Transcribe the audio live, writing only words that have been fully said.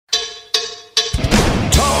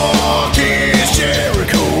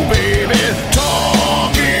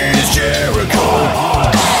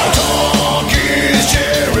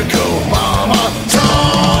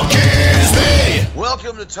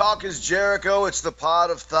Welcome to Talk is Jericho. It's the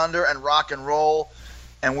pod of thunder and rock and roll,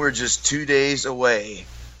 and we're just 2 days away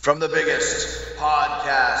from the biggest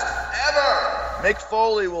podcast ever. Mick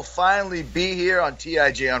Foley will finally be here on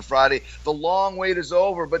TIJ on Friday. The long wait is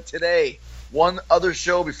over, but today, one other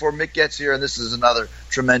show before Mick gets here, and this is another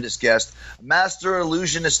tremendous guest, a master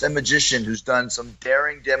illusionist and magician who's done some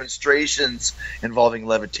daring demonstrations involving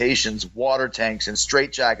levitations, water tanks, and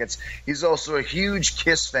straitjackets. He's also a huge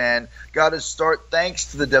Kiss fan, got his start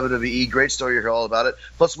thanks to the WWE. Great story, you'll hear all about it.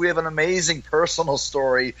 Plus, we have an amazing personal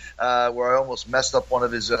story where I almost messed up one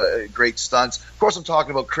of his great stunts. Of course, I'm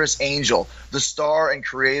talking about Criss Angel, the star and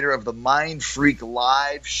creator of the Mind Freak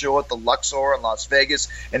live show at the Luxor in Las Vegas,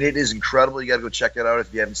 and it is incredible. You got to go check it out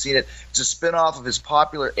if you haven't seen it. It's a spin-off of his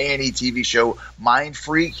popular A&E TV show, Mind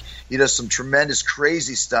Freak. He does some tremendous,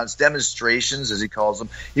 crazy stunts, demonstrations, as he calls them.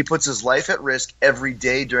 He puts his life at risk every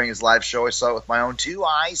day during his live show. I saw it with my own two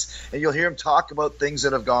eyes, and you'll hear him talk about things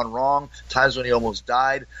that have gone wrong, times when he almost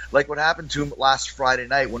died, like what happened to him last Friday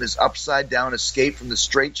night when his upside-down escape from the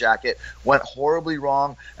straitjacket went horribly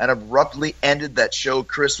wrong and abruptly ended that show.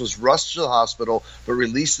 Chris was rushed to the hospital, but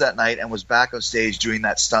released that night and was back on stage doing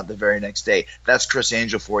that stunt the very next day. That's Criss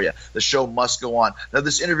Angel for you. The show must go on. Now,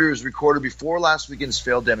 this interview was recorded before last weekend's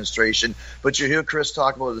failed demonstration, but you'll hear Chris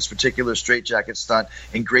talk about this particular straitjacket stunt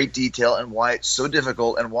in great detail and why it's so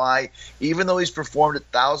difficult and why, even though he's performed it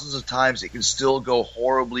thousands of times, it can still go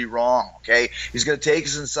horribly wrong, okay? He's going to take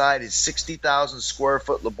us inside his 60,000 square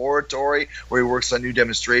foot laboratory where he works on new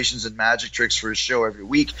demonstrations and magic tricks for his show every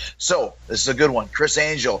week. So, this is a good one. Criss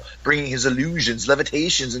Angel, bringing his illusions,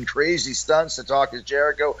 levitations, and crazy stunts to Talk is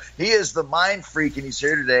Jericho. He is the Mind Freak, and he's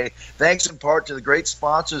here today. Thanks in part to the great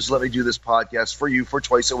sponsors who let me do this podcast for you for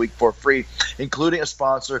twice a week for free, including a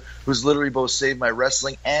sponsor who's literally both saved my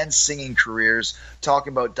wrestling and singing careers,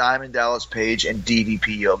 talking about Diamond Dallas Page and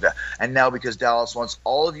DDP Yoga. And now, because Dallas wants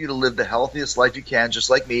all of you to live the healthiest life you can,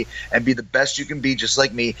 just like me, and be the best you can be, just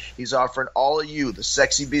like me, he's offering all of you, the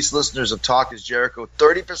Sexy Beast listeners of Talk is Jericho,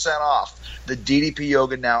 30% off the DDP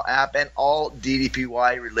Yoga Now app and all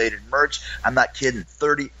DDPY related merch. I'm not kidding,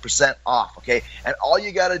 30% off, okay? And all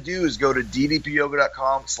you got to do is go to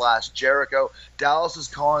ddpyoga.com/Jericho. Dallas is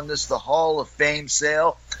calling this the Hall of Fame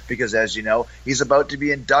sale because, as you know, he's about to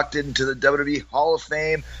be inducted into the WWE Hall of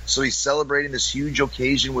Fame, so he's celebrating this huge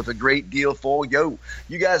occasion with a great deal for you.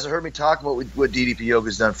 You guys have heard me talk about what DDP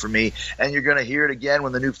Yoga's done for me, and you're going to hear it again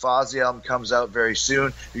when the new Fozzy album comes out very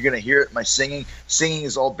soon. You're going to hear it in my singing. Singing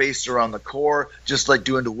is all based around the core, just like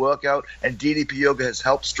doing the workout, and DDP Yoga has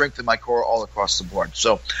helped strengthen my core all across the board.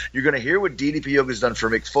 So you're going to hear what DDP Yoga's done for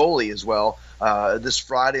Mick Foley as well. This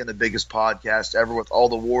Friday on the biggest podcast ever, with all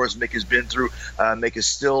the wars Mick has been through. Mick is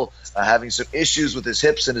still having some issues with his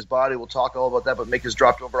hips and his body. We'll talk all about that, but Mick has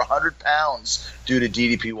dropped over 100 pounds due to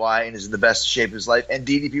DDPY and is in the best shape of his life. And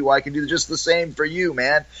DDPY can do just the same for you,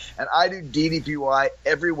 man. And I do DDPY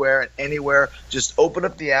everywhere and anywhere. Just open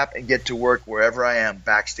up the app and get to work wherever I am,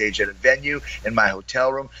 backstage at a venue, in my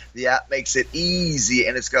hotel room. The app makes it easy,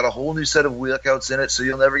 and it's got a whole new set of workouts in it, so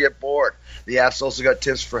you'll never get bored. The app's also got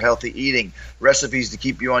tips for healthy eating, recipes to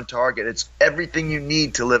keep you on target. It's everything you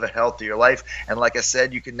need to live a healthier life. And like I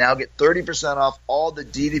said, you can now get 30% off all the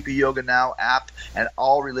DDP Yoga Now app and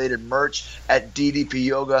all related merch at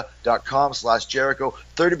ddpyoga.com/Jericho.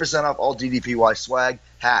 30% off all DDPY swag,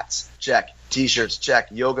 hats, check. T-shirts, check.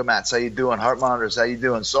 Yoga mats, how you doing? Heart monitors, how you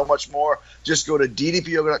doing? So much more. Just go to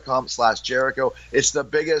ddpyoga.com/Jericho. It's the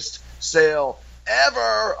biggest sale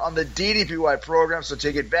ever on the DDPY program, so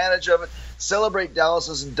take advantage of it. Celebrate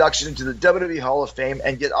Dallas's induction into the WWE Hall of Fame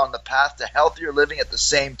and get on the path to healthier living at the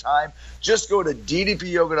same time. Just go to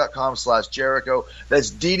ddpyoga.com/Jericho. That's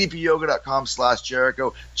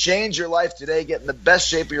ddpyoga.com/Jericho. Change your life today. Get in the best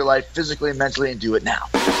shape of your life physically and mentally, and do it now.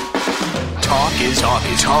 Talk is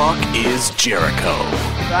Jericho.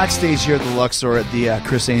 Backstage here at the Luxor at the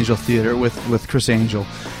Criss Angel Theater with Criss Angel.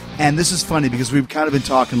 And this is funny because we've kind of been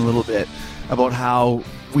talking a little bit about how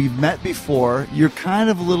we've met before. You're kind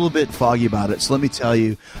of a little bit foggy about it. So let me tell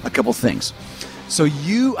you a couple things. So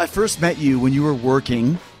I first met you when you were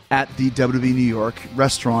working at the WWE New York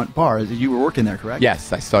restaurant bar. You were working there, correct?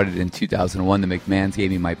 Yes, I started in 2001. The McMahons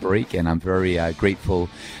gave me my break, and I'm very grateful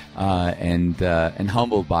and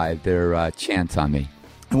humbled by their chance on me.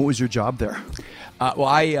 And what was your job there?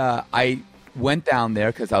 I went down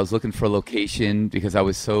there because I was looking for a location because I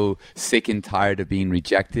was so sick and tired of being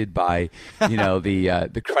rejected by,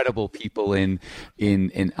 the credible people on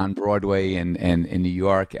Broadway and in New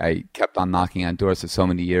York. I kept on knocking on doors for so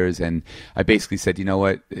many years, and I basically said, you know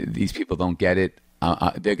what, these people don't get it.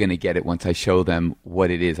 they're going to get it once I show them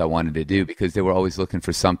what it is I wanted to do, because they were always looking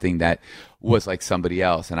for something that was like somebody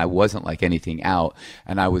else, and I wasn't like anything out,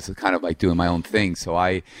 and I was kind of like doing my own thing. So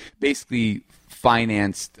I basically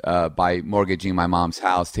financed by mortgaging my mom's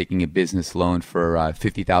house, taking a business loan for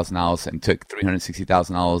 $50,000, and took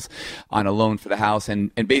 $360,000 on a loan for the house,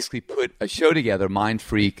 and basically put a show together, Mind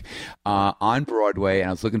Freak, on Broadway. And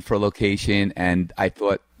I was looking for a location, and I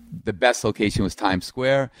thought the best location was Times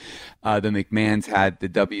Square. The McMahons had the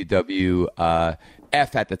WWF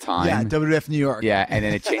at the time. Yeah, WWF New York. Yeah, and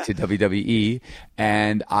then it changed to WWE.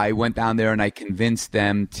 And I went down there and I convinced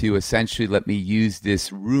them to essentially let me use this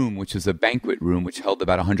room, which was a banquet room, which held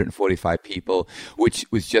about 145 people, which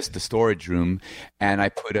was just a storage room. And I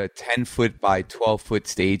put a 10-foot by 12-foot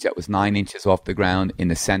stage that was 9 inches off the ground in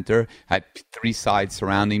the center, had 3 sides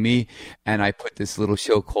surrounding me. And I put this little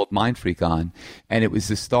show called Mind Freak on. And it was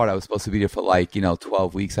the start. I was supposed to be there for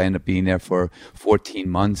 12 weeks. I ended up being there for 14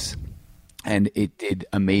 months. And it did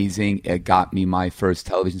amazing. It got me my first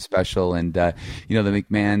television special, and the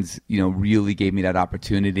McMahons, really gave me that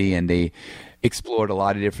opportunity, and they explored a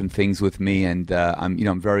lot of different things with me. And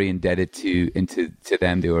I'm very indebted to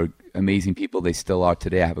them. They were amazing people. They still are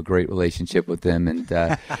today. I have a great relationship with them, and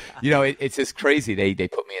it's just crazy. They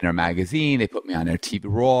put me in their magazine. They put me on their TV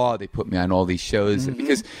Raw. They put me on all these shows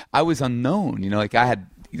because I was unknown. I had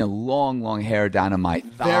long hair down on my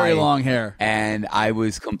thigh. Very long hair. And I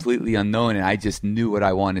was completely unknown, and I just knew what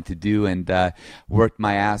I wanted to do, and worked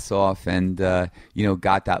my ass off, and,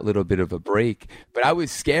 got that little bit of a break. But I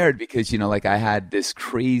was scared because, I had this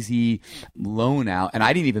crazy loan out, and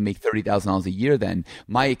I didn't even make $30,000 a year then.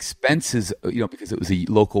 My expenses, because it was a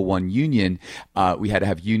local one union, we had to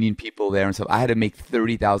have union people there and stuff. I had to make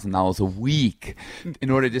 $30,000 a week in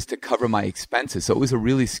order just to cover my expenses. So it was a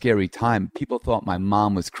really scary time. People thought my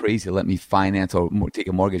mom was crazy to let me finance or take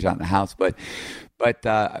a mortgage on the house, but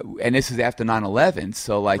and this was after 9/11,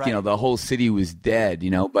 so right. The whole city was dead,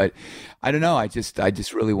 but I don't know, I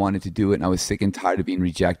just really wanted to do it, and I was sick and tired of being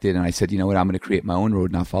rejected, and I said, you know what, I'm going to create my own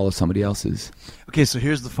road and I'll follow somebody else's. Okay, so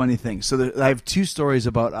here's the funny thing. So I have 2 stories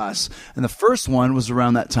about us, and the first one was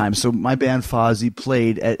around that time. So my band Fozzy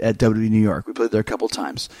played at WWE New York. We played there a couple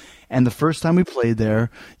times. And the first time we played there,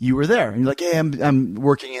 you were there. And you're like, hey, I'm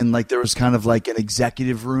working in, there was kind of like an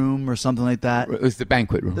executive room or something like that. It was the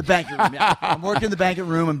banquet room. The banquet room, yeah. I'm working in the banquet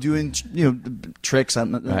room. I'm doing, tricks.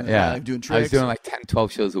 I'm doing tricks. I was doing 10,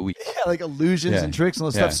 12 shows a week. Yeah, like illusions and tricks and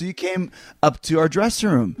all that stuff. So you came up to our dressing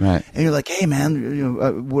room. Right. And you're like, hey,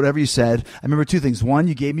 man, whatever you said. I remember 2 things. One,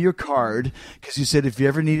 you gave me your card because you said if you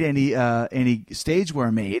ever need any stage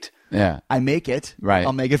wear made, I make it. Right.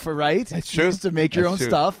 I'll make it for right. That's true. Just to make your own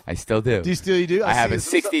stuff. I still do. You do? I have a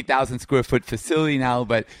 60,000 square foot facility now,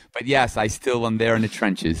 but yes, I still am there in the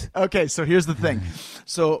trenches. Okay, so here's the thing.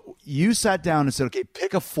 So you sat down and said, okay,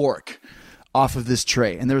 pick a fork off of this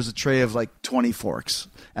tray. And there was a tray of 20 forks.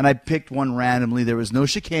 And I picked one randomly. There was no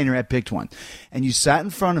chicanery. I picked one. And you sat in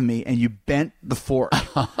front of me and you bent the fork.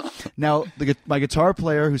 Now, my guitar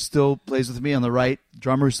player, who still plays with me on the right,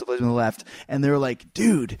 drummer who still plays on the left, and they were like,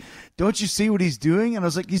 dude, don't you see what he's doing? And I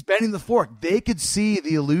was like, he's bending the fork. They could see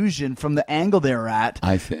the illusion from the angle they were at.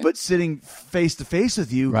 I see. But sitting face to face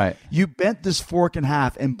with you, right. You bent this fork in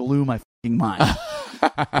half and blew my fucking mind.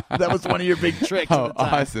 That was one of your big tricks. Oh, at the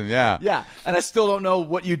time. Awesome! Yeah, yeah. And I still don't know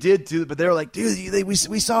what you did to, but they were like, "Dude, we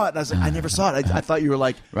saw it." And I was like, "I never saw it." I thought you were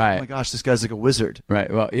like, right. "Oh my gosh, this guy's like a wizard."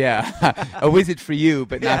 Right. Well, yeah, a wizard for you,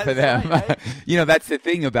 but not for them. Right. That's the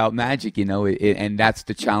thing about magic, and that's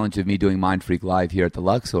the challenge of me doing Mind Freak Live here at the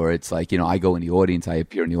Luxor. It's like, I go in the audience, I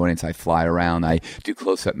appear in the audience, I fly around, I do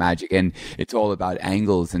close-up magic, and it's all about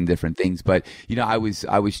angles and different things. But I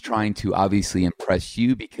was trying to obviously impress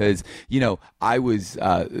you because I was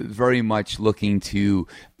very much looking to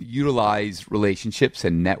utilize relationships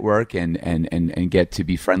and network and get to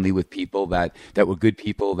be friendly with people that were good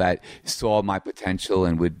people that saw my potential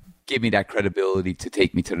and would give me that credibility to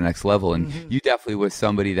take me to the next level. And you definitely was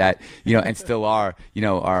somebody that, and still are,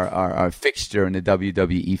 our fixture in the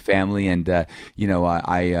WWE family. And,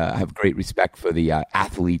 I have great respect for the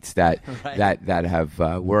athletes that have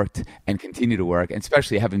worked and continue to work, and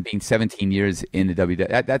especially having been 17 years in the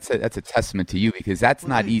WWE. That's a testament to you, because that's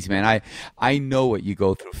not easy, man. I know what you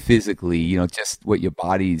go through physically, just what your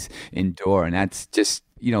bodies endure. And that's just,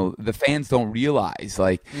 the fans don't realize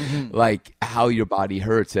like how your body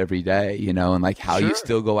hurts every day, and like how you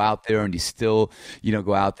still go out there and you still,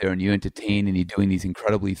 go out there and you entertain and you're doing these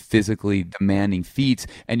incredibly physically demanding feats,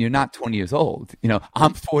 and you're not 20 years old.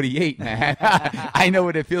 I'm 48, man. I know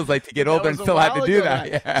what it feels like to get older and still have to do that.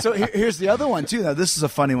 Yeah. So here's the other one too. Now this is a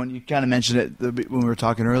funny one. You kind of mentioned it when we were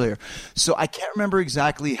talking earlier. So I can't remember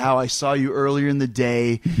exactly how I saw you earlier in the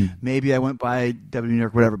day. Maybe I went by W New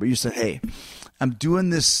York, whatever. But you said, "Hey, I'm doing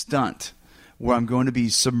this stunt where I'm going to be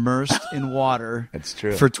submersed in water That's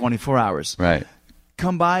true. for 24 hours. Right.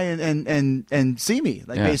 Come by and see me.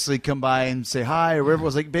 Like basically come by and say hi or whatever it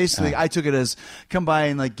was. Like basically I took it as come by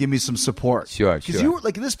and like give me some support. Sure. Because you were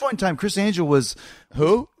like at this point in time, Chris Angel was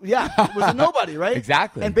who? Yeah, was a nobody, right?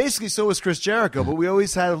 Exactly. And basically so was Chris Jericho, but we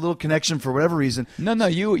always had a little connection for whatever reason. No,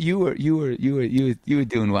 you were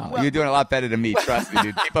doing well. You were doing a lot better than me. Trust me,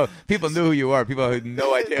 dude. People knew who you were. People had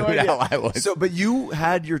no idea who the hell I was. So, but you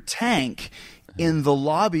had your tank in the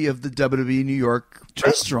lobby of the WWE New York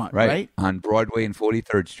restaurant, right? On Broadway and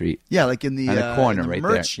 43rd Street. Yeah, like in the corner in the right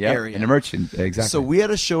merch there. area. In the merch, exactly. So we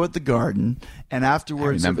had a show at the Garden, and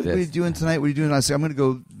afterwards, remember what are you this. doing tonight? What are you doing? I said, I'm going to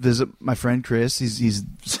go visit my friend Chris. He's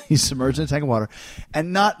submerged in a tank of water,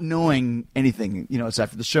 and not knowing anything. It's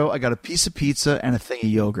after the show. I got a piece of pizza and a thing of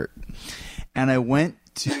yogurt, and I went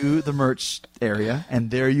to the merch area,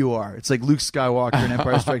 and there you are. It's like Luke Skywalker in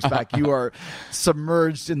Empire Strikes Back. You are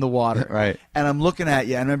submerged in the water, right? And I'm looking at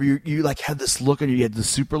you. I remember you like had this look on you. You had the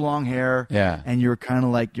super long hair, and you were kind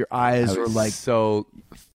of like your eyes were like so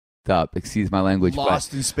up, excuse my language,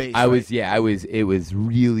 lost in space. It was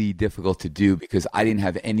really difficult to do because I didn't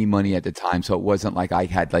have any money at the time, so it wasn't like I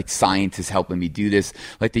had like scientists helping me do this.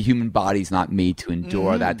 Like the human body's not made to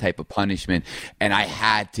endure that type of punishment, and I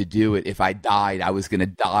had to do it. If I died, I was going to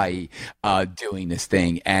die doing this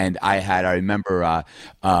thing. And I remember a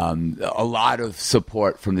lot of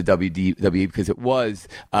support from the WWE because it was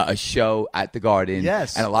a show at the Garden,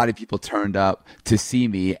 yes, and a lot of people turned up to see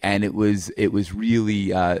me, and it was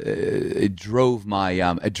really it drove my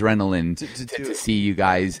adrenaline to see you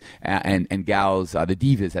guys and gals, the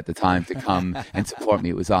divas at the time, to come and support me.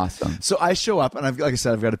 It was awesome. So I show up, and like I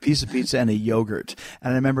said, I've got a piece of pizza and a yogurt.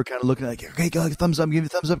 And I remember kind of looking like, okay, go like a thumbs up, give me a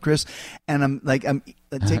thumbs up, Chris. And I'm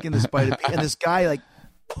taking this bite of pizza, and this guy like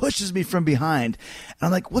pushes me from behind, and I'm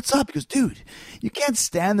like, "What's up?" He goes, "Dude, you can't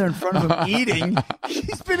stand there in front of him eating.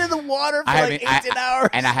 He's been in the water for 18 hours."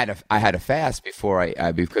 And I had a fast before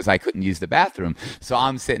because I couldn't use the bathroom. So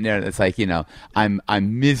I'm sitting there, and it's like I'm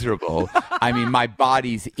miserable. I mean, my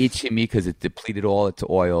body's itching me because it depleted all its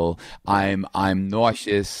oil. I'm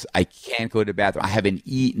nauseous. I can't go to the bathroom. I haven't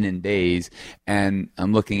eaten in days, and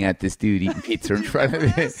I'm looking at this dude eating pizza in front of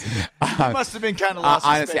me. You must have been kind of lost.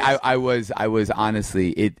 Honestly, in space. I was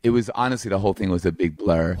honestly. It was honestly, the whole thing was a big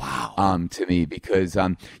blur. Wow. To me, because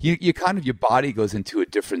you kind of, your body goes into a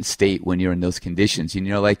different state when you're in those conditions.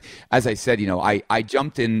 Like as I said, I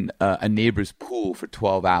jumped in a neighbor's pool for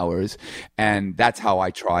 12 hours, and that's how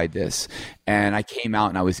I tried this. And I came out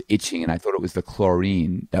and I was itching, and I thought it was the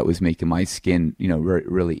chlorine that was making my skin,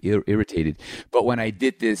 really irritated. But when I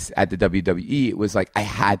did this at the WWE, it was like I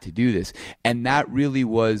had to do this, and that really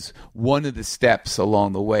was one of the steps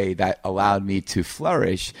along the way that allowed me to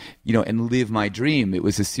flourish, and live my dream. It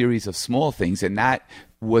was a series of small things, and that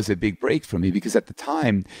was a big break for me because at the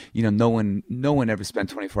time, no one ever spent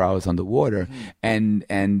 24 hours underwater, and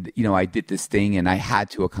I did this thing and I had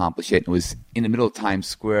to accomplish it. It was in the middle of Times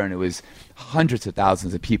Square, and it was hundreds of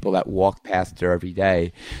thousands of people that walked past there every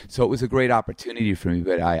day. So it was a great opportunity for me,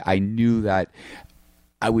 but I knew that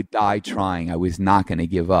I would die trying. I was not going to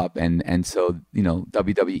give up, and so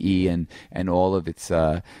WWE and all of its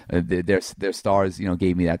their stars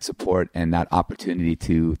gave me that support and that opportunity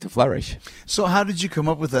to flourish. So how did you come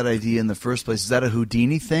up with that idea in the first place? Is that a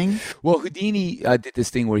Houdini thing? Well, Houdini did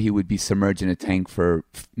this thing where he would be submerged in a tank for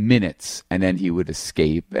minutes, and then he would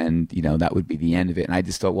escape, and that would be the end of it. And I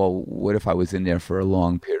just thought, well, what if I was in there for a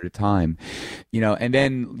long period of time, And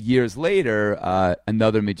then years later,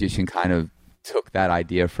 another magician kind of took that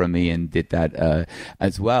idea from me and did that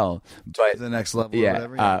as well. But the next level, yeah. Or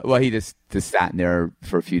whatever. Well, he just sat in there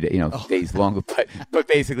for a few days, days longer. But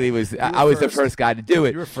basically, it was I was the first guy to do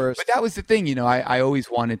it. You were first. But that was the thing, I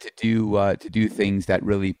always wanted to do things that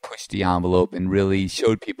really pushed the envelope and really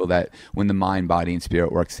showed people that when the mind, body, and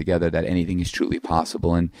spirit works together, that anything is truly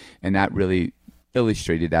possible, and that really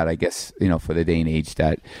illustrated that, I guess, for the day and age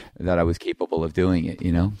that I was capable of doing it,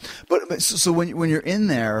 But so when you're in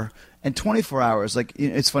there. And 24 hours, like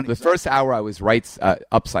it's funny. The first hour I was right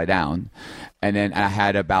upside down, and then I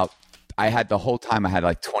had about I had the whole time I had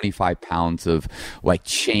like 25 pounds of like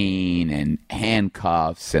chain and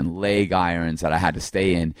handcuffs and leg irons that I had to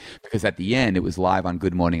stay in, because at the end it was live on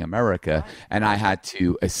Good Morning America, and I had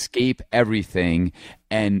to escape everything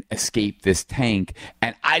and escape this tank.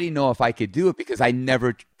 And I didn't know if I could do it because I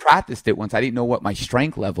never practiced it once. I didn't know what my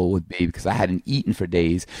strength level would be because I hadn't eaten for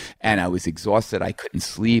days and I was exhausted. I couldn't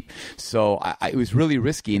sleep. So it was really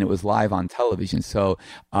risky, and it was live on television. So,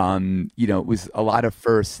 it was a lot of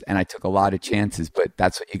firsts, and I took a lot of chances, but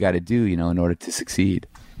that's what you got to do, in order to succeed.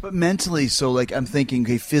 But mentally, so like I'm thinking,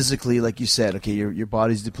 okay, physically, like you said, okay, your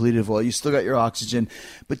body's depleted of oil, you still got your oxygen.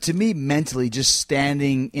 But to me, mentally, just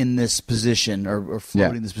standing in this position or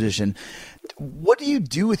floating in this position, what do you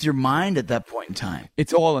do with your mind at that point in time?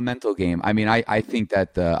 It's all a mental game. I mean, I think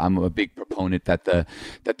that I'm a big proponent that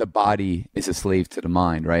the body is a slave to the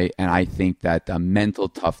mind, right? And I think that mental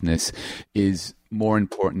toughness is more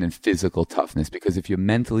important than physical toughness, because if you're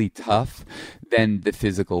mentally tough, then the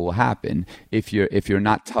physical will happen. If you're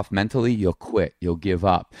not tough mentally, you'll quit, you'll give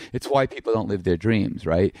up. It's why people don't live their dreams,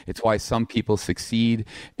 right? It's why some people succeed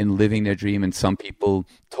in living their dream, and some people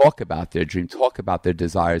talk about their dream, talk about their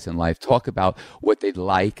desires in life, talk about what they'd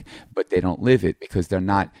like, but they don't live it because they're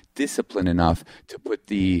not disciplined enough to put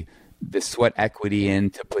the sweat equity in,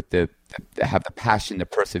 to put have the passion, the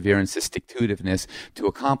perseverance, the stick-to-itiveness to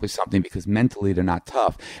accomplish something, because mentally they're not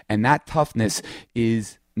tough. And that toughness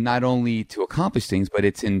is not only to accomplish things, but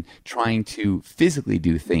it's in trying to physically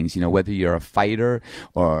do things, whether you're a fighter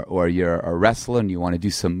or you're a wrestler and you want to do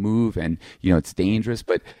some move and, it's dangerous,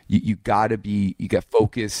 but you get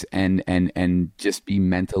focus and just be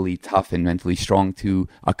mentally tough and mentally strong to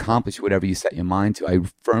accomplish whatever you set your mind to. I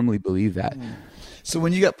firmly believe that. So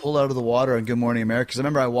when you got pulled out of the water on Good Morning America, because I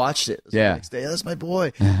remember I watched it. The next day, that's my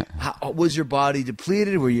boy. How, was your body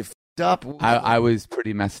depleted? Were you f***ed up? I was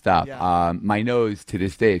pretty messed up. Yeah. My nose, to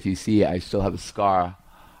this day, if you see it, I still have a scar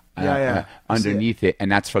underneath it,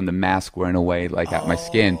 and that's from the mask wearing away at my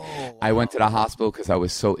skin. Wow. I went to the hospital because I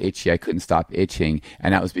was so itchy. I couldn't stop itching,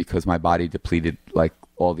 and that was because my body depleted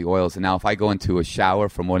all the oils. And now if I go into a shower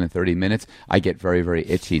for more than 30 minutes, I get very, very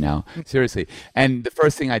itchy now. Seriously. And the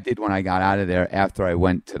first thing I did when I got out of there, after I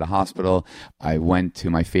went to the hospital, I went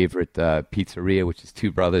to my favorite pizzeria, which is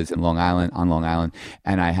Two Brothers on Long Island,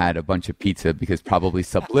 and I had a bunch of pizza because probably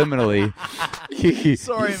subliminally he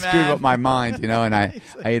screwed up my mind, and I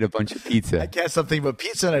ate a bunch of pizza. I can't stop thinking about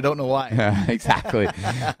pizza, and I don't know why. Exactly.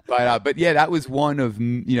 But yeah, that was one of,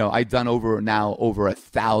 I've done over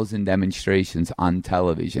 1,000 demonstrations on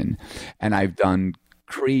television, and I've done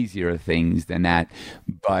crazier things than that,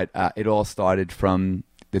 but it all started from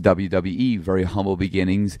the WWE, very humble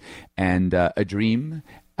beginnings, and a dream.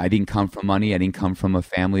 I didn't come from money. I didn't come from a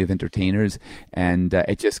family of entertainers, and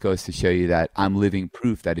it just goes to show you that I'm living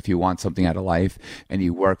proof that if you want something out of life and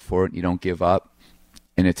you work for it and you don't give up,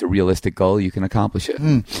 and it's a realistic goal, you can accomplish it.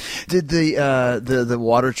 Did the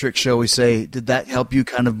water trick show, we say, did that help you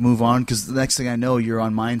kind of move on? Because the next thing I know, you're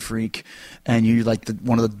on Mind Freak, and you're like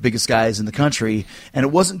one of the biggest guys in the country. And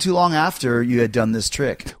it wasn't too long after you had done this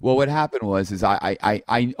trick. Well, what happened was I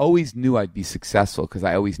always knew I'd be successful because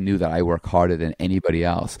I always knew that I work harder than anybody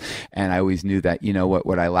else. And I always knew that,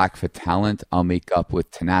 what I lack for talent, I'll make up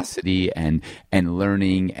with tenacity and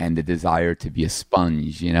learning and the desire to be a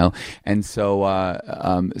sponge, And so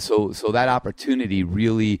that opportunity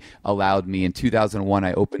really allowed me. In 2001,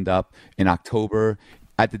 I opened up in October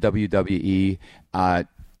at the WWE.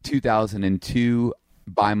 2002,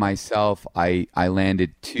 by myself, I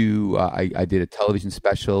landed two. I did a television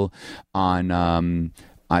special on.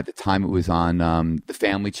 At the time, it was on the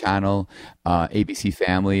Family Channel, ABC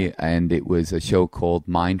Family, and it was a show called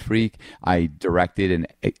Mind Freak. I directed and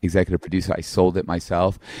executive producer. I sold it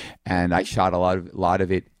myself, and I shot a lot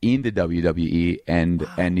of it in the WWE and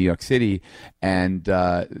New York City, and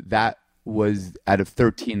that was out of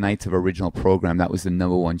 13 nights of original program. That was the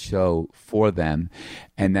 #1 show for them.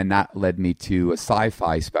 And then that led me to a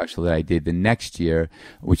sci-fi special that I did the next year,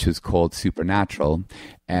 which was called Supernatural.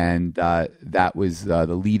 And that was the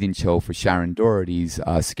lead-in show for Sharon Doherty's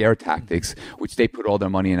Scare Tactics, which they put all their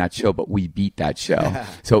money in that show, but we beat that show.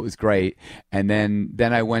 So it was great. And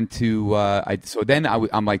then I went to,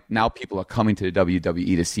 I'm like, now people are coming to the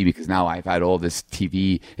WWE to see, because now I've had all this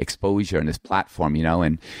TV exposure and this platform,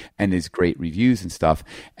 and there's great reviews and stuff.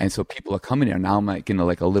 And so people are coming here. Now I'm like in a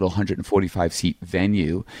little 145-seat venue.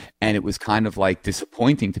 value. And it was kind of like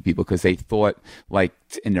disappointing to people because they thought like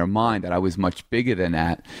in their mind that I was much bigger than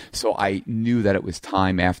that. So I knew that it was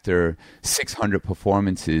time after 600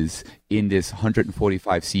 performances in this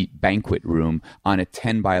 145 seat banquet room on a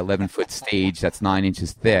 10 by 11 foot stage that's 9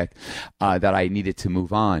 inches thick, that I needed to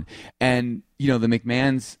move on. And the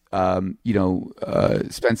McMahons,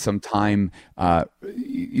 spent some time,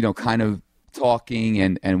 kind of talking,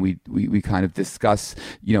 and we kind of discuss,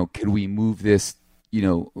 could we move this,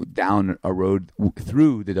 down a road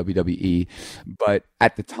through the WWE. But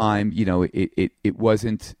at the time, it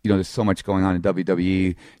wasn't, there's so much going on in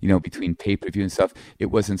WWE, between pay-per-view and stuff. It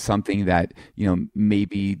wasn't something that,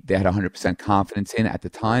 maybe they had 100% confidence in at the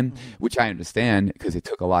time, which I understand because it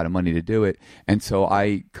took a lot of money to do it. And so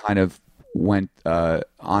I kind of went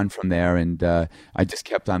on from there, and I just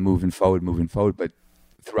kept on moving forward. But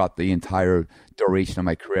throughout the entire duration of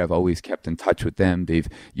my career, I've always kept in touch with them. They've,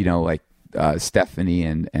 Stephanie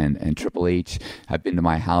and Triple H have been to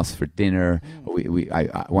my house for dinner.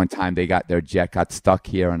 One time their jet got stuck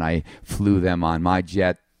here, and I flew them on my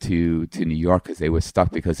jet to New York because they were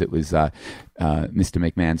stuck because it was Mr.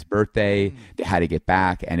 McMahon's birthday. They had to get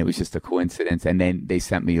back, and it was just a coincidence. And then they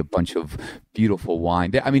sent me a bunch of beautiful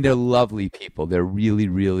wine. They're lovely people. They're really,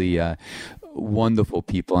 really wonderful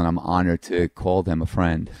people, and I'm honored to call them a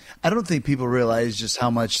friend. I don't think people realize just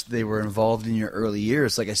how much they were involved in your early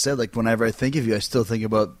years. Like I said, like whenever I think of you, I still think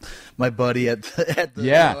about my buddy at the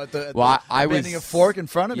I was bending a fork in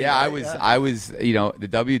front of me. Yeah, I was the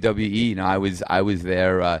WWE. I was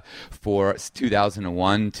there for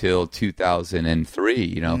 2001 till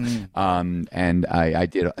 2003. And I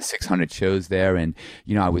did 600 shows there, and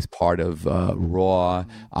I was part of Raw.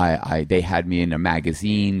 They had me in their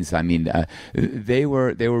magazines. I mean, they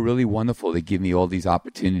were really wonderful to give me all these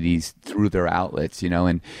opportunities through their outlets,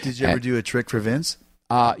 And did you ever do a trick for Vince?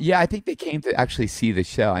 Yeah, I think they came to actually see the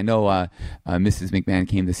show. I know Mrs. McMahon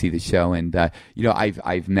came to see the show, and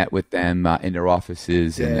I've met with them in their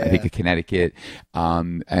offices I think in Connecticut.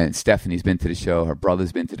 And Stephanie's been to the show. Her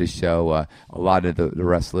brother's been to the show. A lot of the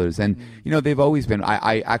wrestlers, and they've always been.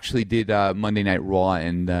 I actually did Monday Night Raw,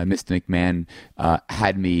 and Mr. McMahon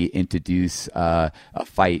had me introduce a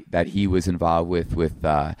fight that he was involved with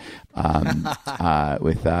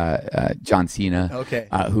John Cena,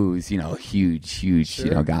 who's a huge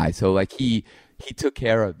guy. So like he took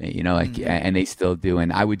care of me, and they still do.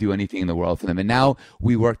 And I would do anything in the world for them. And now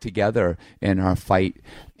we work together in our fight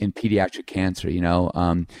in pediatric cancer.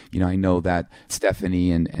 I know that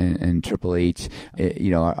Stephanie and Triple H,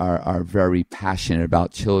 are very passionate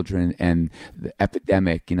about children and the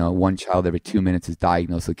epidemic. One child every 2 minutes is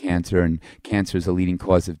diagnosed with cancer, and cancer is a leading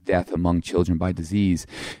cause of death among children by disease.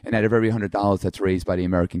 And out of every $100 that's raised by the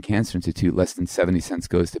American Cancer Institute, less than 70 cents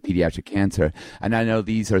goes to pediatric cancer. And I know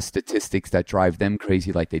these are statistics that drive them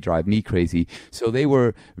crazy like they drive me crazy. So they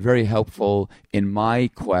were very helpful in my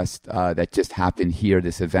quest that just happened here,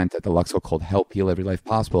 this event at the Luxor called Help Heal Every Life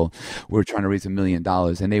Possible. We were trying to raise $1 million,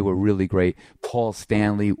 and they were really great. Paul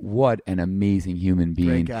Stanley, what an amazing human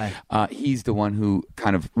being. Great guy. He's the one who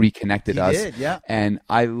kind of reconnected us. He did, yeah. And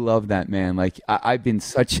I love that man. Like I've been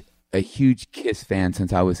such a huge Kiss fan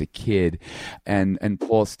since I was a kid, and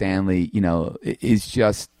Paul Stanley, is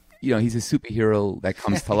just he's a superhero that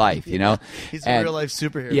comes to life, He's a real life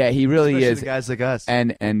superhero. Yeah, he really Especially is. The guys like us.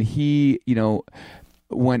 And he,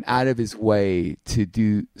 went out of his way to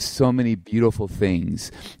do so many beautiful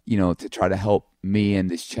things, to try to help me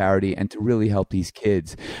and this charity and to really help these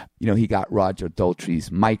kids. He got Roger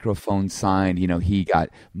Daltrey's microphone signed. He got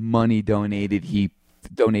money donated. He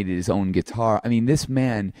donated his own guitar. I mean, this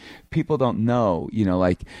man, people don't know,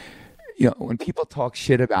 when people talk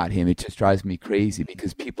shit about him, it just drives me crazy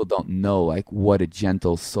because people don't know like what a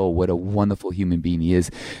gentle soul, what a wonderful human being he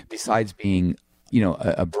is, besides being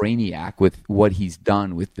a brainiac with what he's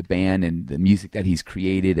done with the band and the music that he's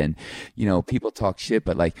created. And people talk shit,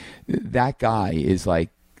 but like that guy is like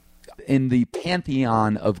in the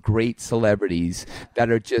pantheon of great celebrities that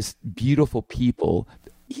are just beautiful people.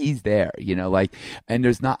 He's there, and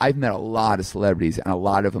I've met a lot of celebrities, and a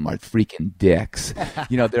lot of them are freaking dicks.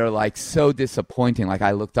 They're like so disappointing. Like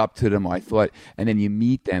I looked up to them, or I thought, and then you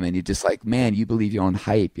meet them and you're just like, man, you believe your own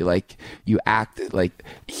hype. You're like, you acted like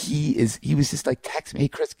he was just like, text me, hey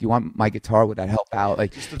Chris, do you want my guitar? Would that help out?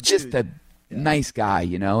 Like just a nice guy,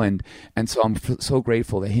 and so I'm so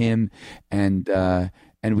grateful to him.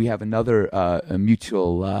 And we have another a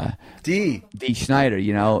mutual D Schneider,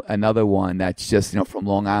 another one that's just from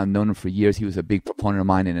Long Island, known him for years. He was a big proponent of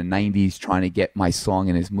mine in the 90s, trying to get my song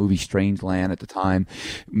in his movie Strangeland at the time,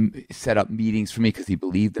 set up meetings for me because he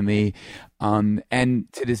believed in me. And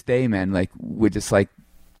to this day, man, like we're just like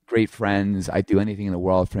great friends. I do anything in the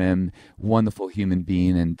world for him. Wonderful human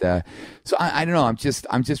being, and so I don't know.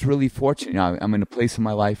 I'm just really fortunate. I'm in a place in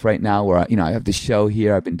my life right now where I have the show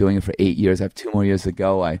here. I've been doing it for 8 years. I have 2 more years to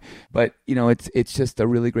go. But it's just a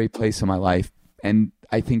really great place in my life. And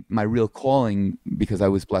I think my real calling, because I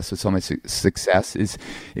was blessed with so much success, is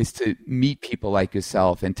to meet people like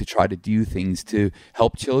yourself and to try to do things to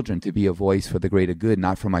help children, to be a voice for the greater good,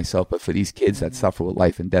 not for myself, but for these kids that suffer with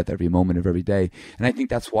life and death every moment of every day. And I think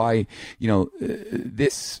that's why,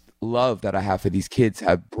 this love that I have for these kids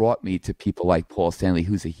have brought me to people like Paul Stanley,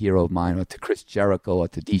 who's a hero of mine, or to Chris Jericho, or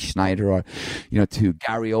to Dee Snider, or to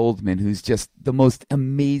Gary Oldman, who's just the most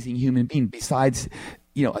amazing human being. Besides,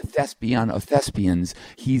 a thespian of thespians,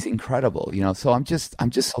 he's incredible. So I'm just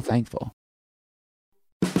so thankful.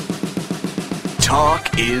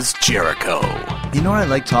 Talk is Jericho. You know what I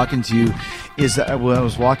like talking to you is that when I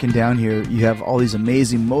was walking down here, you have all these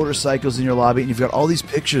amazing motorcycles in your lobby, and you've got all these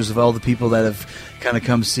pictures of all the people that have kind of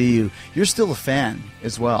come see you. You're still a fan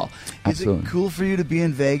as well. Absolutely. Is it cool for you to be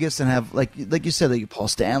in Vegas and have, like you said, like Paul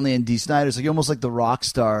Stanley and Dee Snider? It's like you're almost like the rock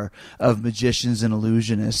star of magicians and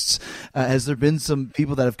illusionists. Has there been some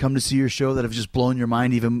people that have come to see your show that have just blown your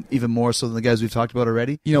mind even more so than the guys we've talked about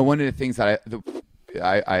already? One of the things that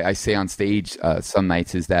I say on stage some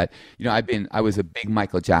nights is that I was a big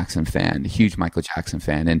Michael Jackson fan, a huge Michael Jackson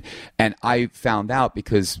fan, and I found out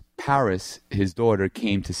because Paris, his daughter,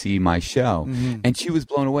 came to see my show, and she was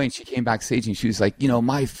blown away. And she came backstage and she was like,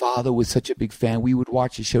 my father was such a big fan. We would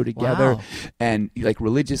watch the show together, and like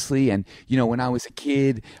religiously. And when I was a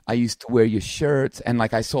kid, I used to wear your shirts, and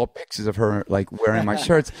like I saw pictures of her like wearing my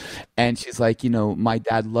shirts, and she's like, my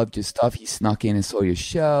dad loved your stuff. He snuck in and saw your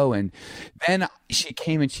show, and then she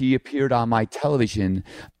came and she appeared on my television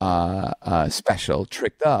special,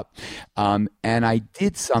 Tricked Up, and I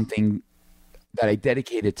did something that I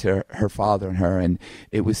dedicated to her father and her, and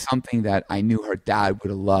it was something that I knew her dad would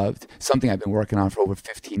have loved, something I've been working on for over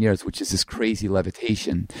 15 years, which is this crazy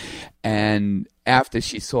levitation. And after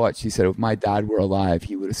she saw it, she said, if my dad were alive,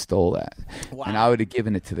 he would have stole that. Wow. And I would have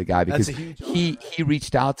given it to the guy because he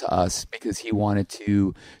reached out to us because he wanted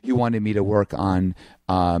me to work on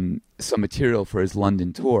some material for his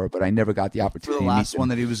London tour, but I never got the opportunity. For the last one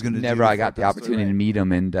that he was going to do. Never I got the opportunity to meet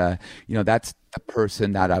him, and that's the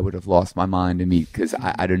person that I would have lost my mind to meet because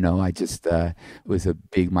I don't know, I just was a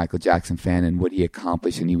big Michael Jackson fan and what he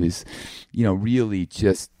accomplished, and he was, really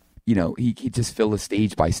just. He just filled the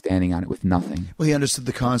stage by standing on it with nothing. Well, he understood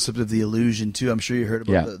the concept of the illusion, too. I'm sure you heard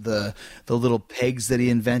about the little pegs that he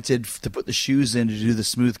invented to put the shoes in to do the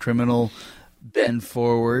Smooth Criminal bend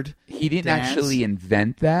forward. He didn't dance. actually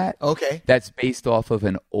invent that. Okay. That's based off of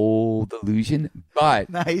an old illusion.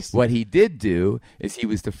 But nice. What he did do is he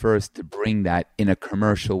was the first to bring that in a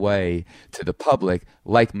commercial way to the public,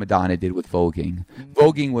 like Madonna did with voguing.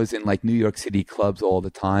 Voguing was in like New York City clubs all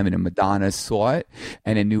the time, and then Madonna saw it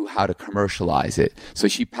and then knew how to commercialize it. So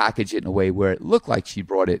she packaged it in a way where it looked like she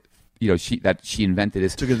brought it, she invented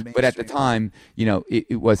this, but at the time,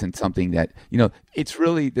 it wasn't something that, it's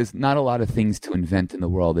really, there's not a lot of things to invent in the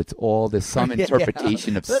world. It's all, there's some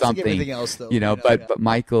interpretation of That's something, like everything else, though, but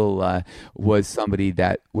Michael was somebody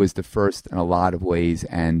that was the first in a lot of ways,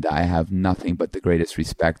 and I have nothing but the greatest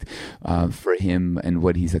respect for him and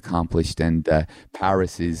what he's accomplished. And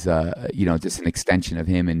Paris is, just an extension of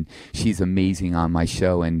him, and she's amazing on my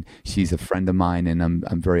show, and she's a friend of mine, and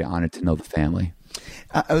I'm very honored to know the family.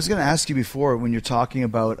 I was going to ask you before, when you're talking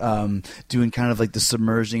about doing kind of like the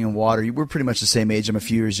submerging in water, we're pretty much the same age. I'm a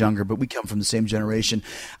few years younger, but we come from the same generation.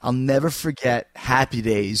 I'll never forget Happy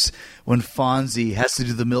Days when Fonzie has to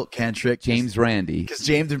do the milk can trick. James Randi. Because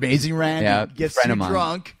James, amazing Randy, gets too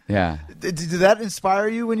drunk. Yeah. Did that inspire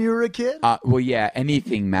you when you were a kid? Well, yeah,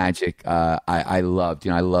 anything magic I loved.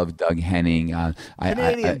 I love Doug Henning.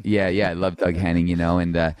 Canadian. I love Doug Henning,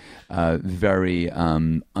 and very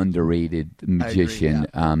underrated magician.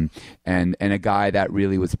 And a guy that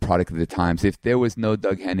really was a product of the times. If there was no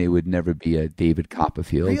Doug Henning, it would never be a David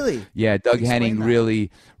Copperfield. Really? Yeah, Doug Henning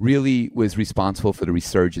really was responsible for the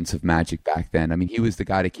resurgence of magic back then. I mean, he was the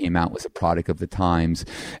guy that came out, was a product of the times,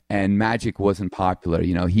 and magic wasn't popular.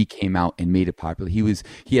 He came out and made it popular.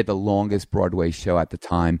 He had the longest Broadway show at the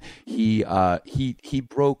time. He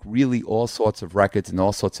broke really all sorts of records and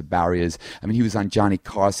all sorts of barriers. I mean, he was on Johnny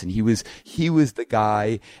Carson. He was the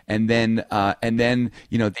guy, and then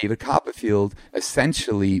David Copperfield,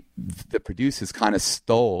 essentially the producers kind of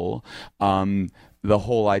stole the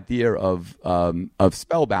whole idea of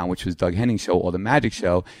Spellbound, which was Doug Henning's show, or the Magic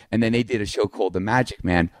Show, and then they did a show called The Magic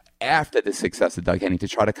Man after the success of Doug Henning to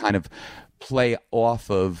try to kind of play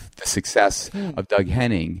off of the success of Doug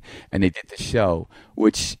Henning, and they did the show,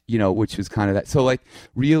 which was kind of that. So like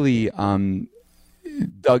really,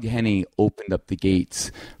 Doug Henning opened up the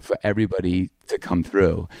gates for everybody to come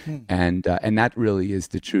through, and that really is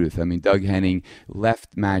the truth. I mean, Doug Henning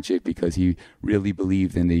left magic because he really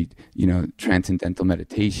believed in the transcendental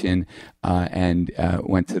meditation, and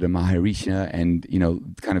went to the Maharishi, and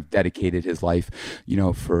kind of dedicated his life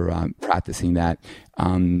for practicing that,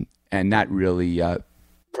 and that really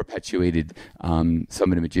perpetuated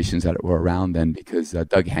some of the magicians that were around then, because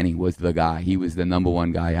Doug Henning was the guy. He was the number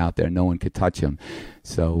one guy out there. No one could touch him.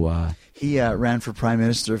 So he ran for Prime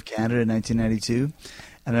Minister of Canada in 1992.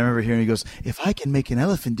 And I remember hearing, he goes, if I can make an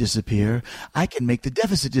elephant disappear, I can make the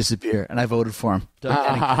deficit disappear. And I voted for him. Doug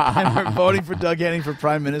Henning. I remember voting for Doug Henning for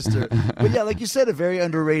Prime Minister. But yeah, like you said, a very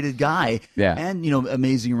underrated guy. Yeah. And,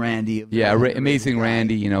 Amazing Randy. Yeah, Amazing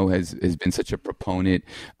Randy, has been such a proponent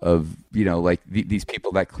of, like these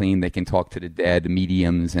people that claim they can talk to the dead,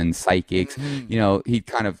 mediums and psychics. He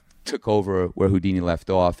kind of took over where Houdini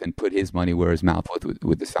left off and put his money where his mouth was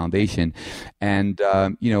with this foundation, and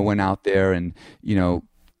went out there and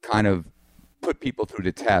kind of put people through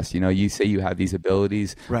the test. You say you have these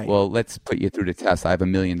abilities, right? Well, let's put you through the test. I have $1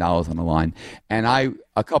 million on the line, and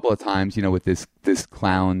a couple of times, with this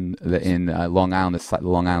clown in Long Island, the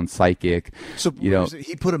Long Island psychic. So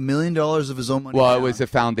he put $1 million of his own money. Well, down. it was a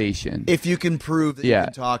foundation. If you can prove that you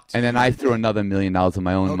can talk to, and then I threw another $1 million of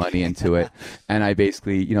my own money into it, and I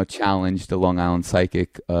basically challenged the Long Island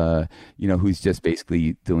psychic, who's just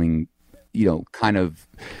basically doing kind of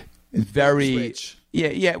very. Switch.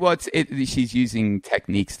 Yeah. Well, she's using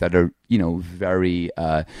techniques that are, very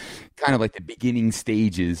kind of like the beginning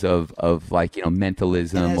stages of like,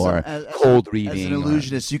 mentalism or cold reading. As an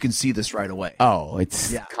illusionist, you can see this right away. Oh,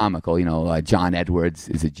 it's comical. John Edwards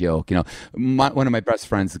is a joke. One of my best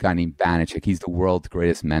friends is a guy named Banachek. He's the world's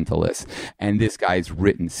greatest mentalist. And this guy's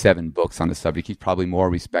written 7 books on the subject. He's probably more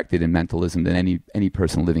respected in mentalism than any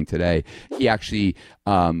person living today. He actually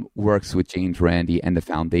works with James Randi and the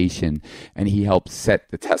Foundation, and he helps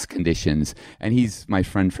set the test conditions. And he's my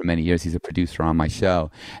friend for many years. He's a producer on my show.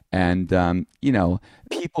 And,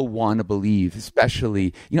 people want to believe,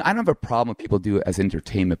 especially, I don't have a problem with people do it as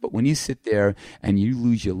entertainment, but when you sit there and you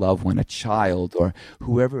lose your loved one, a child or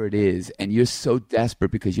whoever it is, and you're so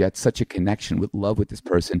desperate because you had such a connection with love with this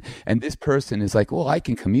person, and this person is like, well, I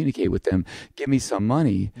can communicate with them, give me some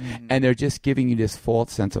money, and they're just giving you this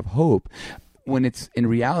false sense of hope, when it's in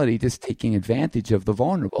reality just taking advantage of the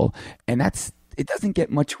vulnerable. And it doesn't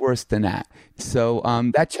get much worse than that. So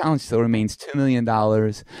that challenge still remains $2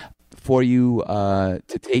 million for you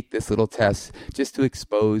to take this little test, just to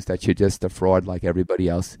expose that you're just a fraud like everybody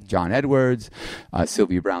else. John Edwards,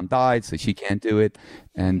 Sylvia Brown died, so she can't do it.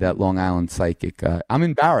 And that Long Island psychic, I'm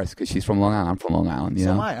embarrassed because she's from Long Island. I'm from Long Island.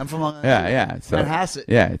 So am I. I'm from Long Island. Yeah. So, Manhasset.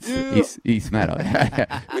 Yeah, it's East Meadow.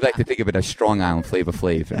 We like to think of it as Strong Island, Flavor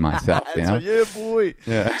Flav, and myself. Yeah, boy.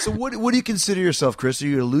 Yeah. So what do you consider yourself, Chris? Are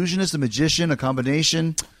you an illusionist, a magician, a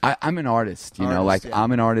combination? I'm an artist.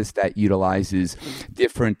 I'm an artist that utilizes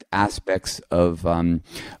different aspects of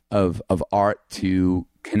art to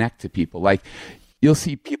connect to people. Like, you'll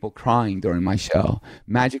see people crying during my show.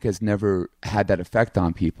 Magic has never had that effect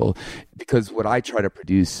on people, because what I try to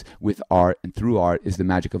produce with art and through art is the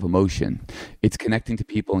magic of emotion. It's connecting to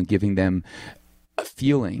people and giving them a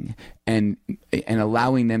feeling and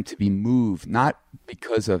allowing them to be moved, not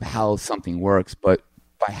because of how something works, but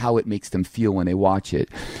by how it makes them feel when they watch it.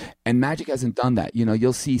 And magic hasn't done that.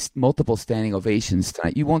 You'll see multiple standing ovations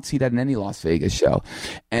tonight. You won't see that in any Las Vegas show.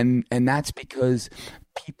 And that's because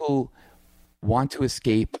people want to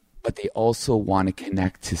escape, but they also want to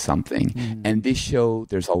connect to something. And this show,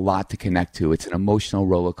 there's a lot to connect to. It's an emotional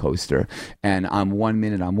roller coaster. And 1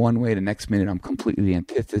 minute I'm one way, the next minute I'm completely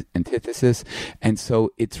antithesis. And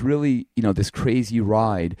so it's really, this crazy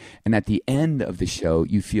ride. And at the end of the show,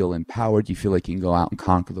 you feel empowered. You feel like you can go out and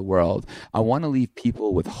conquer the world. I want to leave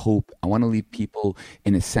people with hope. I want to leave people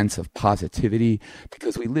in a sense of positivity,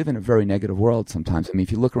 because we live in a very negative world sometimes. I mean,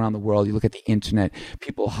 if you look around the world, you look at the internet,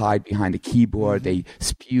 people hide behind a keyboard. They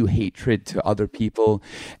spew hatred to other people,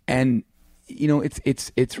 and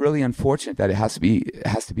it's really unfortunate that it has to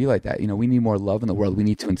be like that. We need more love in the world. We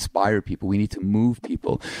need to inspire people. We need to move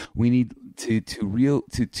people. We need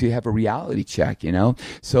to have a reality check.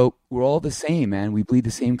 So we're all the same, man. We bleed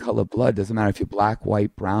the same color blood. Doesn't matter if you're black,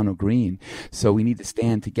 white, brown, or green. So we need to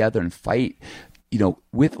stand together and fight.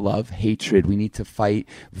 With love, hatred. We need to fight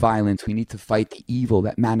violence. We need to fight the evil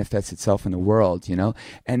that manifests itself in the world,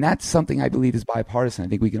 and that's something I believe is bipartisan. I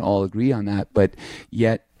think we can all agree on that, but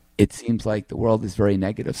yet it seems like the world is very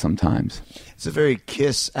negative sometimes. It's a very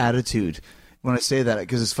Kiss attitude. When I say that,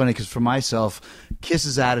 because it's funny, because for myself,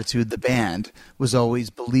 Kiss's attitude, the band, was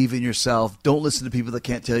always believe in yourself. Don't listen to people that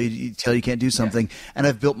can't tell you can't do something. Yeah. And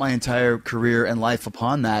I've built my entire career and life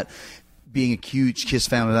upon that. Being a huge Kiss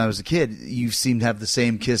fan when I was a kid, you seem to have the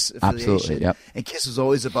same Kiss affiliation. Absolutely, yep. And Kiss was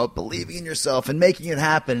always about believing in yourself and making it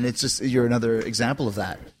happen. And it's just, you're another example of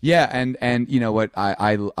that. Yeah, and you know what,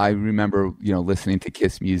 I remember, you know, listening to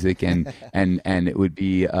Kiss music, and it would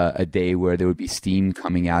be a day where there would be steam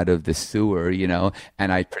coming out of the sewer, you know,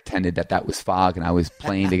 and I pretended that was fog, and I was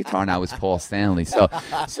playing the guitar, and I was Paul Stanley. So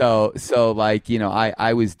like, you know,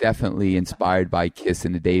 I was definitely inspired by Kiss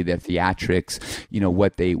in the day, their theatrics, you know,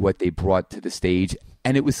 what they brought to the stage,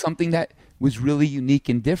 and it was something that was really unique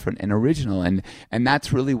and different and original, and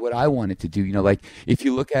that's really what I wanted to do. You know, like if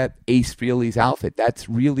you look at Ace Frehley's outfit, that's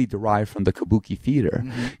really derived from the Kabuki Theater.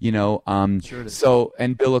 Mm-hmm. You know, sure so,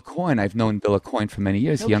 and Bill Aucoin, I've known Bill Aucoin for many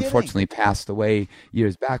years. He unfortunately passed away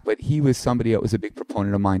years back, but he was somebody that was a big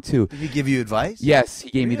proponent of mine too. Did he give you advice? Yes,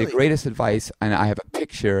 he gave me the greatest advice, and I have a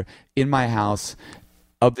picture in my house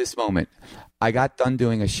of this moment. I got done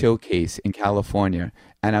doing a showcase in California,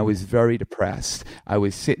 and I was very depressed. I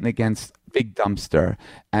was sitting against a big dumpster,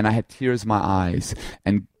 and I had tears in my eyes.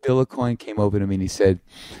 And Bill Aucoin came over to me, and he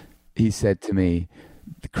said to me,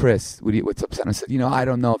 Chris, what's upset? I said, you know, I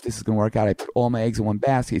don't know if this is going to work out. I put all my eggs in one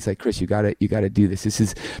basket. He's like, Chris, you got to do this. This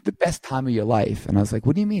is the best time of your life. And I was like,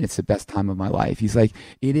 what do you mean it's the best time of my life? He's like,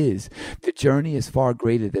 it is. The journey is far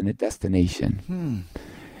greater than the destination.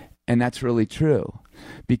 And that's really true.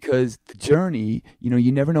 Because the journey, you know,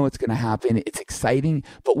 you never know what's going to happen. It's exciting,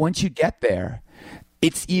 but once you get there,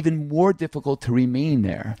 it's even more difficult to remain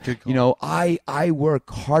there. You know, I work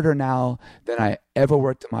harder now than I ever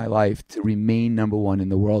worked in my life to remain number one in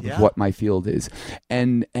the world of what my field is.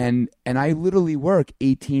 And I literally work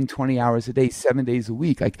 18, 20 hours a day, 7 days a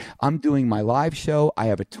week. Like, I'm doing my live show. I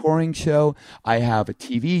have a touring show. I have a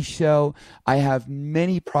TV show. I have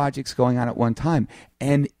many projects going on at one time.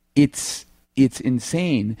 And it's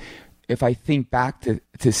insane if I think back to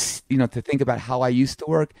think about how I used to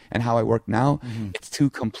work and how I work now. It's two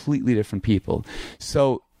completely different people.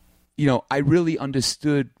 So, you know, I really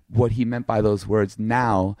understood what he meant by those words.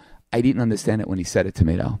 Now, I didn't understand it when he said it to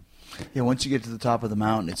me, though. Yeah, once you get to the top of the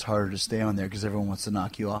mountain, it's harder to stay on there because everyone wants to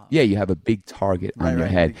knock you off. Yeah, you have a big target on your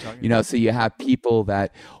head. You know, so you have people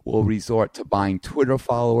that will resort to buying Twitter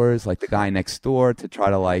followers, like the guy next door, to try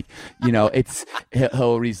to, like, you know,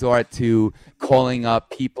 he'll resort to calling up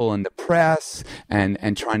people in the press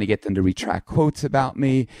and trying to get them to retract quotes about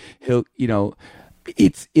me. He'll, you know,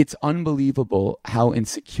 it's unbelievable how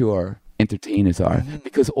insecure entertainers are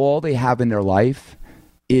because all they have in their life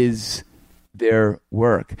is their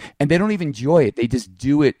work, and they don't even enjoy it. They just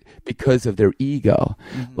do it because of their ego.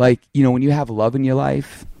 Like, you know, when you have love in your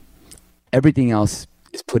life, everything else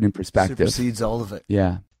is put in perspective. Supersedes all of it.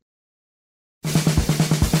 Yeah.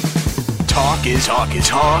 Talk is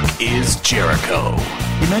Jericho.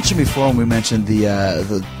 You mentioned before when we mentioned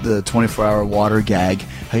the 24-hour water gag,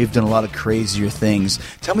 how you've done a lot of crazier things.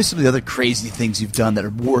 Tell me some of the other crazy things you've done that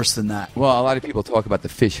are worse than that. Well, a lot of people talk about the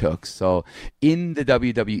fish hooks. So in the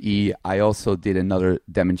WWE, I also did another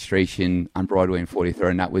demonstration on Broadway and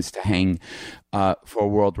 43rd, and that was to hang for a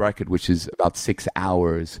world record, which is about 6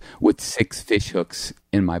 hours, with 6 fish hooks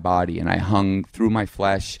in my body. And I hung through my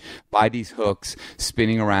flesh by these hooks,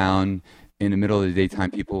 spinning around. In the middle of the daytime,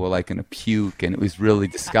 people were like going to puke, and it was really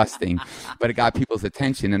disgusting. But it got people's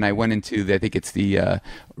attention, and I went into I think it's the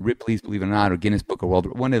Ripley's, believe it or not, or Guinness Book of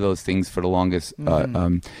World, one of those things for the longest fish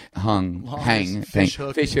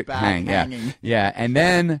hook hang, hanging. Yeah. And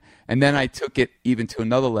then I took it even to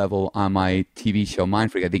another level on my TV show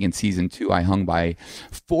Mind Freak. I think in season 2, I hung by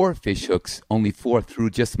 4 fish hooks, only 4 through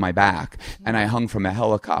just my back, and I hung from a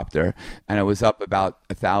helicopter, and I was up about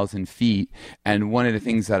 1,000 feet. And one of the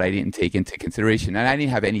things that I didn't take into consideration, and I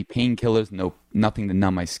didn't have any painkillers, nothing to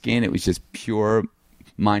numb my skin. It was just pure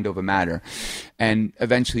mind over matter. And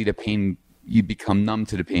eventually the pain, you become numb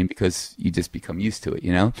to the pain because you just become used to it,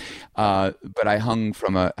 you know? But I hung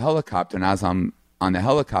from a helicopter, and as I'm on the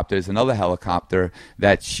helicopter, there's another helicopter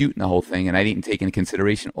that's shooting the whole thing, and I didn't take into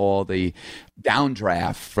consideration all the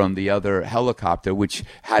downdraft from the other helicopter, which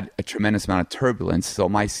had a tremendous amount of turbulence. So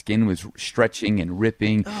my skin was stretching and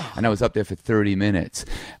ripping, and I was up there for 30 minutes.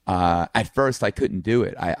 At first, I couldn't do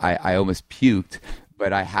it. I almost puked.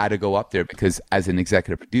 But I had to go up there because as an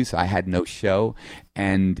executive producer, I had no show,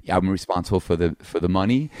 and I'm responsible for the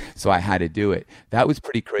money, so I had to do it. That was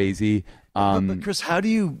pretty crazy. But Chris, how do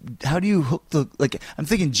you hook the, like, I'm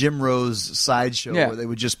thinking Jim Rose sideshow where they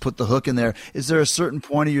would just put the hook in there. Is there a certain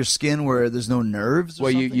point of your skin where there's no nerves?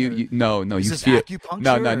 Or something, no, is you this feel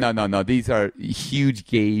acupuncture? no. These are huge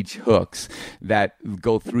gauge hooks that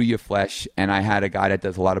go through your flesh. And I had a guy that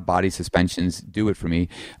does a lot of body suspensions do it for me,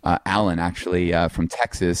 Alan, actually from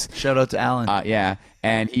Texas. Shout out to Alan. Yeah,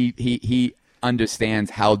 and he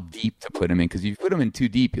understands how deep to put them in, because if you put them in too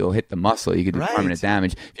deep, you'll hit the muscle. You get permanent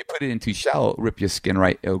damage. If you put it in too shallow, it'll rip your skin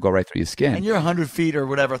right. It'll go right through your skin. And you're 100 feet or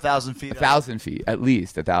whatever, 1,000 feet. 1,000 feet, at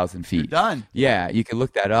least 1,000 feet. You're done. Yeah, you can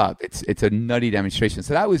look that up. It's a nutty demonstration.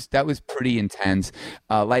 So that was pretty intense.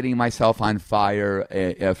 Lighting myself on fire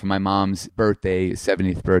for my mom's birthday,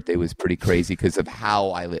 70th birthday, was pretty crazy because of how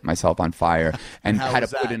I lit myself on fire and had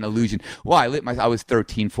to put an illusion. Well, I was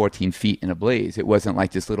 13, 14 feet in a blaze. It wasn't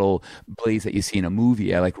like this little blaze that you see in a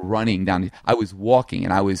movie. I like running down. I was walking,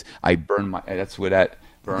 and I burned my. That's where that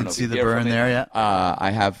burn. You can see the burn there, yeah.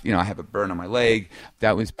 I have a burn on my leg.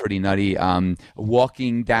 That was pretty nutty.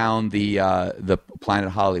 Walking down the Planet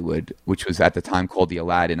Hollywood, which was at the time called the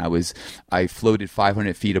Aladdin. I floated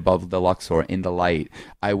 500 feet above the Luxor in the light.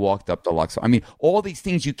 I walked up the Luxor. I mean, all these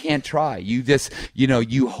things you can't try. You just,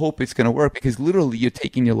 you hope it's going to work, because literally you're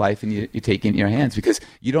taking your life and you're taking it in your hands, because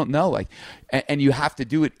you don't know, and you have to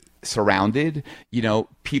do it surrounded.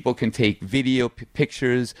 People can take video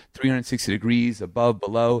pictures 360 degrees above,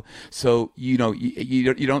 below, so you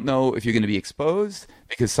don't know if you're going to be exposed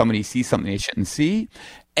because somebody sees something they shouldn't see,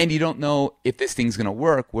 and you don't know if this thing's going to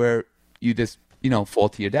work, where you just fall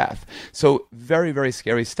to your death. So very, very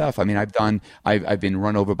scary stuff. I mean, I've been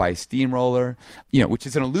run over by a steamroller, which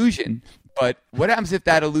is an illusion. But what happens if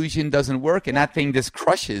that illusion doesn't work and that thing just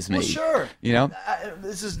crushes me? Well, sure.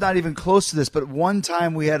 This is not even close to this, but one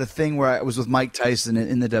time we had a thing where I was with Mike Tyson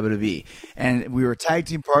in the WWE, and we were tag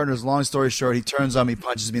team partners. Long story short, he turns on me,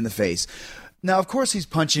 punches me in the face. Now, of course, he's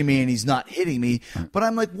punching me and he's not hitting me, but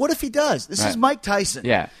I'm like, what if he does? This is Mike Tyson.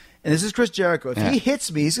 Yeah. And this is Chris Jericho. If he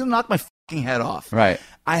hits me, he's going to knock my fucking head off. Right.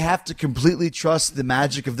 I have to completely trust the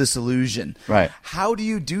magic of this illusion. Right. How do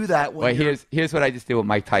you do that? Here's what I just did with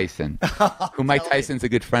Mike Tyson, who Mike Tyson's a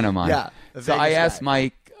good friend of mine. Yeah. So I asked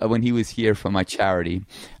Mike when he was here for my charity,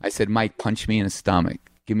 I said, Mike, punch me in the stomach.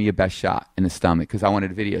 Give me your best shot in the stomach, because I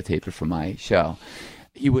wanted to videotape it for my show.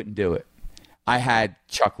 He wouldn't do it. I had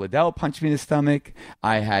Chuck Liddell punch me in the stomach.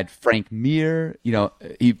 I had Frank Mir,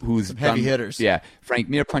 who's heavy hitters. Yeah, Frank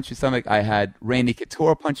Mir punch me in the stomach. I had Randy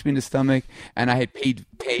Couture punch me in the stomach, and I had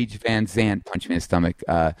Paige Van Zandt punch me in the stomach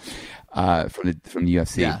from the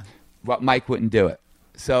UFC. Yeah. But Mike wouldn't do it.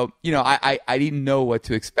 So I didn't know what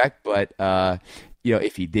to expect, but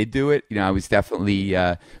if he did do it, I was definitely.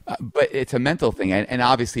 But it's a mental thing, and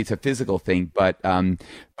obviously it's a physical thing. But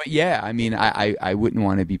yeah, I mean, I wouldn't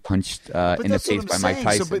want to be punched in the face by Mike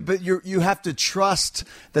Tyson. So, but you have to trust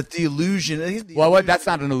that the illusion. That's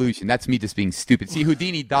not an illusion. That's me just being stupid. See,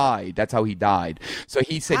 Houdini died. That's how he died. So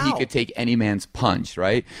he said he could take any man's punch,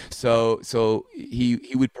 right? So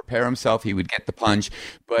he would prepare himself. He would get the punch.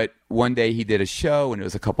 But one day he did a show, and there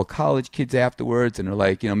was a couple college kids afterwards, and they're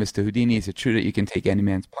like, Mr. Houdini, is it true that you can take any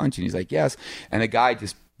man's punch? And he's like, yes. And the guy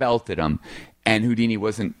just belted him, and Houdini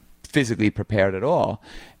wasn't physically prepared at all.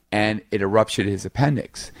 And it ruptured his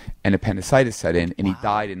appendix, and appendicitis set in, and he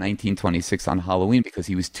died in 1926 on Halloween because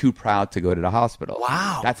he was too proud to go to the hospital.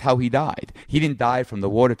 Wow. That's how he died. He didn't die from the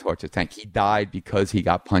water torture tank. He died because he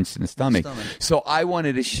got punched in the stomach. So I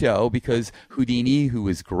wanted to show, because Houdini, who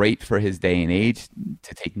was great for his day and age,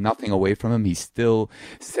 to take nothing away from him, he's still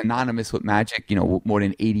synonymous with magic, more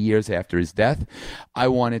than 80 years after his death. I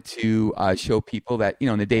wanted to show people that,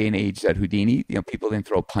 in the day and age that Houdini, people didn't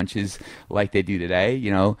throw punches like they do today,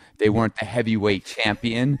 They weren't the heavyweight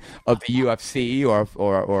champion of the UFC or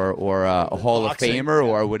a Hall of Famer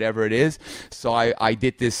or whatever it is. So I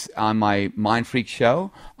did this on my Mind Freak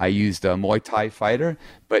show. I used a Muay Thai fighter,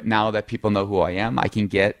 but now that people know who I am, I can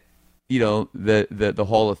get the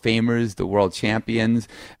Hall of Famers, the world champions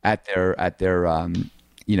at their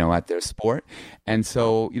sport. And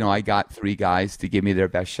so I got 3 guys to give me their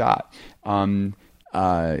best shot. But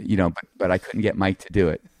I couldn't get Mike to do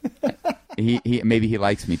it. He maybe he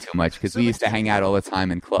likes me too much, because we used to hang out all the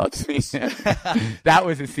time in clubs. That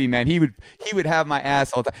was a scene, man. He would have my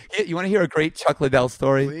ass all the time. You want to hear a great Chuck Liddell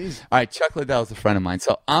story? Please. All right, Chuck Liddell's a friend of mine.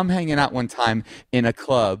 So I'm hanging out one time in a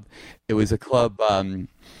club. It was a club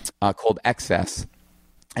called Excess,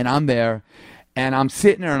 and I'm there. And I'm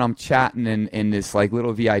sitting there and I'm chatting in this like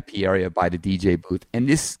little VIP area by the DJ booth. And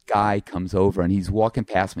this guy comes over and he's walking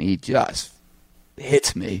past me. He just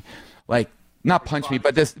hits me, like, not punch me,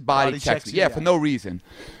 but this body checks me. Yeah, for no reason.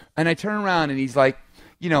 And I turn around and he's like,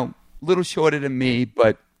 little shorter than me,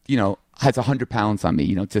 but, has 100 pounds on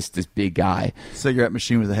me, just this big guy. So you're at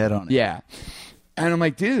machine with a head on it. Yeah. And I'm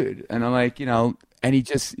like, dude. And I'm like, and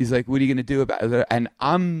he's like, what are you going to do about it? And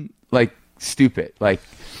I'm like, stupid. Like,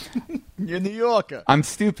 you're New Yorker. I'm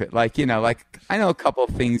stupid. Like, like I know a couple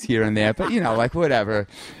of things here and there, but like whatever.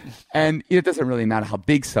 And it doesn't really matter how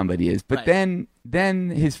big somebody is. But Right. then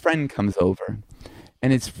his friend comes over,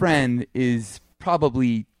 and his friend is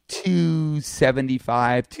probably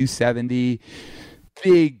 275, 270,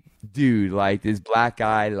 big dude, like this black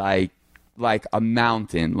guy, like a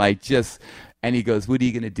mountain, like just. And he goes, what are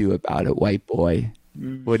you going to do about it, white boy?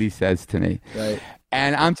 What he says to me. Right.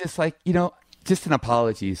 And I'm just like, just an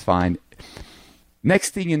apology is fine.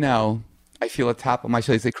 Next thing you know, I feel a tap on my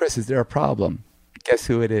shoulder. He's like, Chris, is there a problem? Guess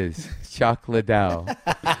who it is? Chuck Liddell.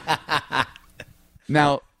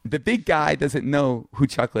 Now, the big guy doesn't know who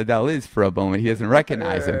Chuck Liddell is for a moment. He doesn't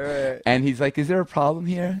recognize him. Right. And he's like, is there a problem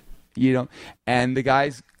here? And the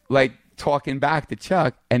guy's like, talking back to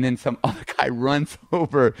Chuck, and then some other guy runs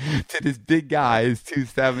over to this big guy, who's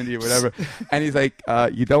 270 or whatever, and he's like,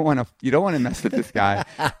 "You don't want to mess with this guy."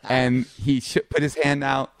 And he put his hand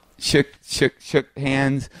out, shook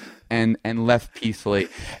hands, and left peacefully.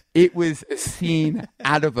 It was a scene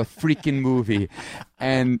out of a freaking movie,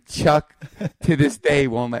 and Chuck to this day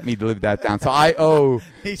won't let me live that down. So I owe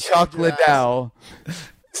Chuck Liddell.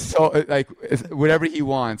 So like whatever he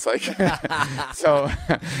wants, like so,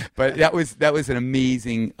 but that was an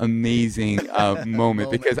amazing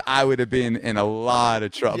moment because I would have been in a lot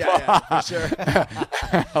of trouble. Yeah, for sure.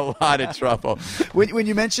 A lot of trouble. When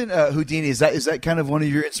you mention Houdini, is that kind of one of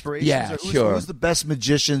your inspirations? Yeah, Or sure. Who's the best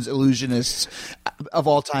magicians, illusionists of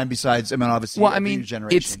all time besides? Obviously. Well, your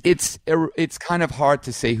generation. it's kind of hard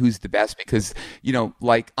to say who's the best because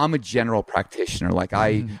like I'm a general practitioner. Like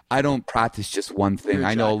I don't practice just one thing. You're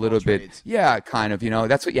a I know a jack of little all bit. trades. Yeah, kind of.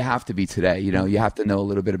 That's what you have to be today. You have to know a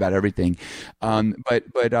little bit about everything. But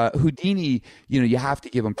Houdini, you have to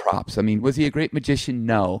give him props. I mean, was he a great magician?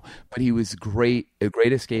 No, but he was a great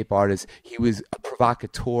escape artist. He was a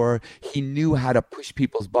provocateur. He knew how to push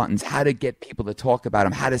people's buttons, how to get people to talk about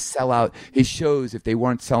him, how to sell out his shows if they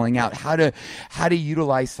weren't selling out, how to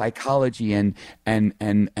utilize psychology and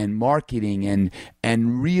marketing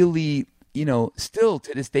and really, still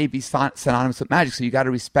to this day be synonymous with magic. So you got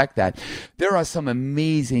to respect that. There are some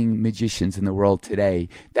amazing magicians in the world today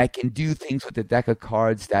that can do things with a deck of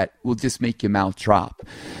cards that will just make your mouth drop.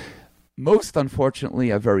 Most,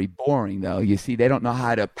 unfortunately, are very boring, though. You see, they don't know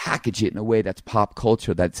how to package it in a way that's pop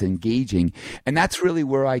culture, that's engaging. And that's really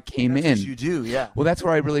where I came in. What you do, yeah. Well, that's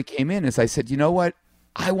where I really came in is I said, you know what?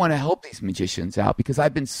 I want to help these magicians out because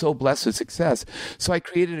I've been so blessed with success. So I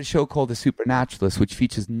created a show called The Supernaturalist, which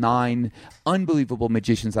features 9 unbelievable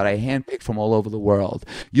magicians that I handpicked from all over the world.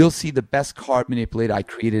 You'll see the best card manipulator. I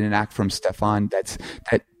created an act from Stefan that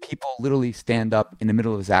people literally stand up in the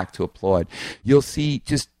middle of his act to applaud. You'll see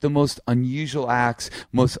just the most unusual acts,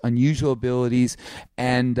 most unusual abilities.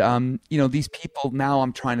 And, these people, now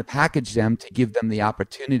I'm trying to package them to give them the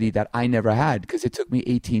opportunity that I never had because it took me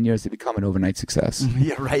 18 years to become an overnight success.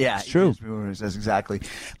 Yeah, right. Yeah, It's true. That's exactly.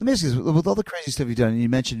 Let me ask you this: with all the crazy stuff you've done, and you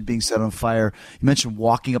mentioned being set on fire. You mentioned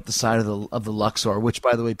walking up the side of the Luxor, which,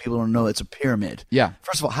 by the way, people don't know it's a pyramid. Yeah.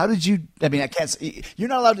 First of all, how did you? I mean, I can't. Say, you're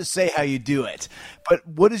not allowed to say how you do it, but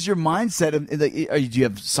what is your mindset? Do you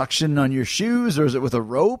have suction on your shoes, or is it with a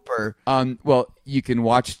rope? Or Well, you can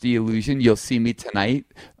watch The Illusion. You'll see me tonight,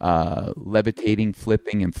 levitating,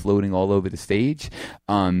 flipping, and floating all over the stage.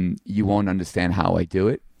 You won't understand how I do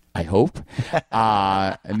it. I hope.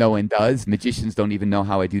 No one does. Magicians don't even know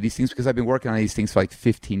how I do these things because I've been working on these things for like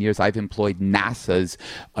 15 years. I've employed NASA's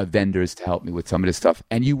vendors to help me with some of this stuff.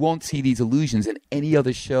 And you won't see these illusions in any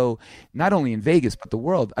other show, not only in Vegas, but the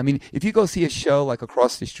world. I mean, if you go see a show like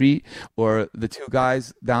across the street or the 2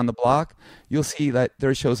 guys down the block, you'll see that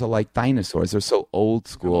their shows are like dinosaurs. They're so old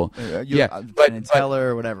school. but Teller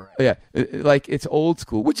or whatever. Yeah, like it's old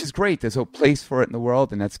school, which is great. There's a place for it in the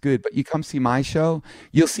world, and that's good. But you come see my show,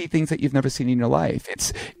 you'll see things that you've never seen in your life.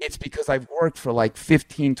 It's because I've worked for like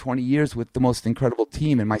 15, 20 years with the most incredible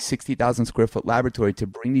team in my 60,000 square foot laboratory to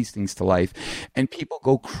bring these things to life. And people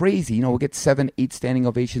go crazy. We'll get 7, 8 standing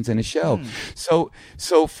ovations in a show. So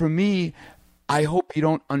for me, I hope you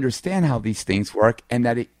don't understand how these things work and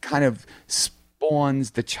that it kind of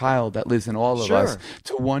spawns the child that lives in all of us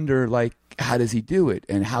to wonder, like, how does he do it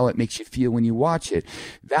and how it makes you feel when you watch it.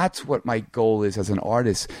 That's what my goal is as an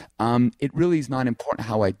artist. It really is not important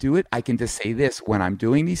how I do it. I can just say this: when I'm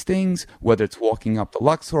doing these things, whether it's walking up the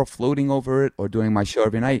Luxor, floating over it, or doing my show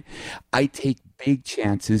every night, I take big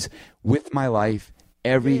chances with my life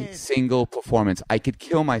every single performance. I could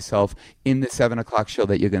kill myself in the 7 o'clock show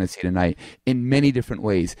that you're going to see tonight in many different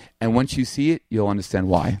ways. And once you see it, you'll understand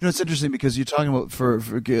why. You know, it's interesting because you're talking about for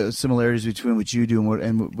similarities between what you do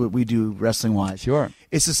and what we do wrestling-wise. Sure.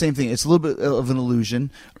 It's the same thing. It's a little bit of an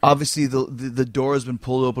illusion. Obviously, the door has been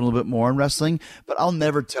pulled open a little bit more in wrestling, but I'll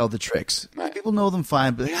never tell the tricks. Right. People know them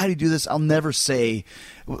fine, but how do you do this? I'll never say,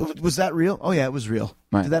 was that real? Oh, yeah, it was real.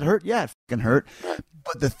 Right. Did that hurt? Yeah, it fucking hurt. Right.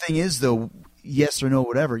 But the thing is, though, yes or no,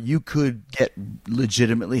 whatever, you could get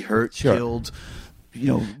legitimately hurt, Sure. killed.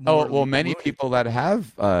 You know, many people that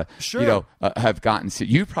have, Sure. have gotten.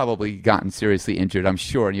 You've probably gotten seriously injured, I'm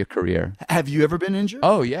sure, in your career. Have you ever been injured?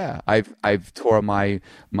 Oh yeah, I've tore my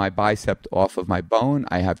bicep off of my bone.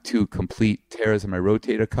 I have 2 complete tears in my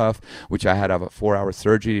rotator cuff, which I had to have a 4-hour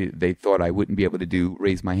surgery. They thought I wouldn't be able to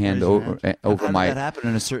raise my hand over How did my. that happen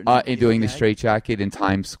in a certain? In doing the straight jacket in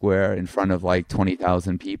Times Square in front of like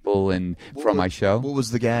 20,000 people and from my show. What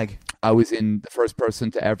was the gag? I was in the first person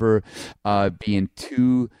to ever be in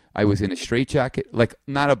 2. I was in a straitjacket, like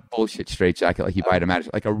not a bullshit straitjacket like you buy at a match,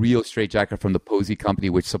 like a real straitjacket from the Posey Company,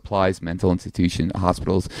 which supplies mental institution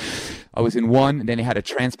hospitals. I was in one, and then I had a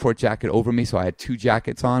transport jacket over me, so I had 2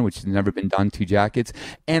 jackets on, which has never been done, 2 jackets,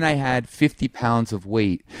 and I had 50 pounds of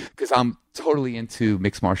weight because I'm totally into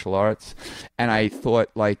mixed martial arts, and I thought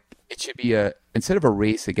like it should be instead of a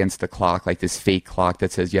race against the clock, like this fake clock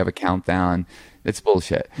that says you have a countdown. That's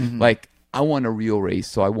bullshit. Mm-hmm. Like, I want a real race,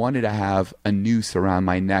 so I wanted to have a noose around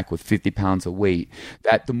my neck with 50 pounds of weight,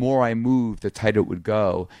 that the more I moved, the tighter it would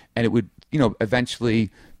go, and it would, eventually,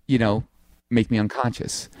 make me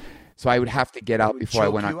unconscious. So I would have to get out before I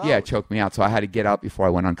went on. Yeah, choke me out. So I had to get out before I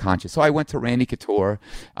went unconscious. So I went to Randy Couture.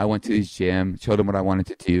 I went to his gym, showed him what I wanted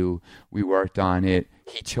to do. We worked on it.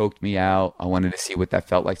 He choked me out. I wanted to see what that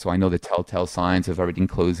felt like. So I know the telltale signs of everything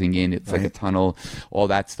closing in. It's like a tunnel, all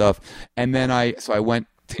that stuff. And then I went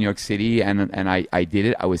to New York City and I did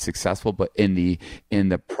it. I was successful, but in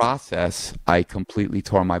the process, I completely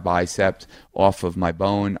tore my bicep off of my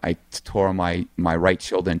bone. I tore my right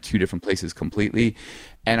shoulder in 2 different places completely.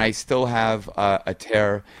 And I still have a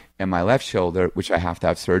tear in my left shoulder, which I have to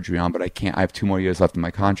have surgery on, but I can't. I have 2 more years left in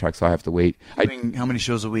my contract, so I have to wait. How many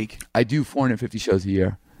shows a week? I do 450 shows a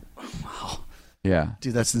year. Wow. Yeah.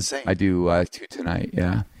 Dude, that's insane. I do 2 tonight,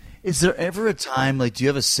 yeah. Is there ever a time, like, do you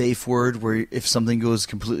have a safe word where if something goes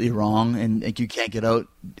completely wrong and you can't get out,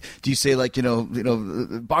 do you say, like,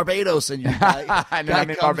 Barbados, and your guy I'm in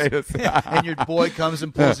comes, Barbados. and your boy comes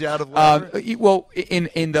and pulls you out of whatever? Well,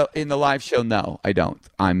 in the live show, no, I don't.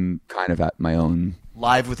 I'm kind of at my own.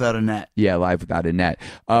 Live without a net. Yeah, live without a net.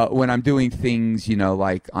 When I'm doing things,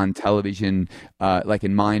 like on television, like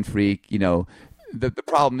in Mind Freak, the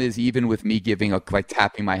problem is, even with me giving like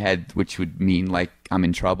tapping my head, which would mean like I'm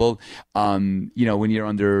in trouble. When you're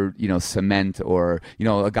under, cement, or,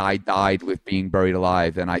 a guy died with being buried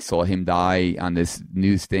alive, and I saw him die on this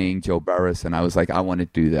news thing, Joe Burris, and I was like, I want to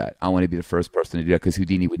do that. I want to be the first person to do that, because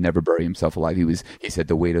Houdini would never bury himself alive. He said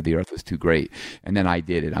the weight of the earth was too great. And then I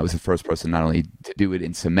did it. I was the first person not only to do it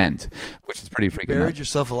in cement, which is pretty freaking Buried nuts.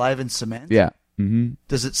 yourself alive in cement? Yeah. Mm-hmm.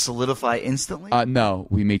 Does it solidify instantly? No,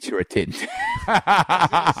 we made sure it didn't.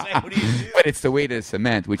 What do you do? But it's the weight of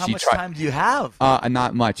cement, which How you much try. time do you have?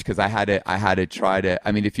 Not much, because I had to try to.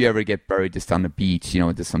 I mean, if you ever get buried just on the beach,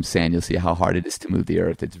 into some sand, you'll see how hard it is to move the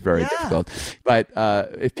earth. It's very difficult. But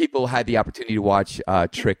if people had the opportunity to watch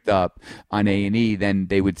Tricked Up on A&E, then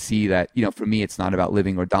they would see that, for me, it's not about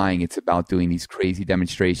living or dying. It's about doing these crazy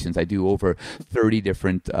demonstrations. I do over 30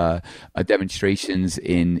 different demonstrations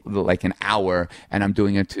in like an hour, and I'm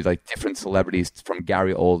doing it to like different celebrities, from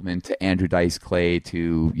Gary Oldman to Andrew Dice Clay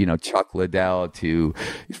to Chuck Liddell to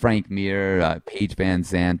Frank Mir, Paige Van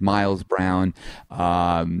Zandt, Miles Brown.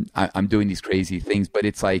 I'm doing these crazy things, but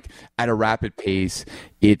it's like at a rapid pace.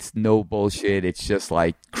 It's no bullshit. It's just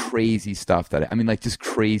like crazy stuff just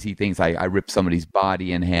crazy things. I rip somebody's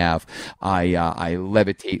body in half. I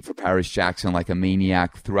levitate for Paris Jackson like a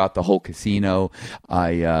maniac throughout the whole casino.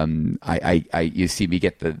 You see me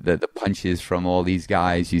get the punches from all these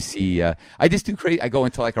guys. You see, I just do crazy. I go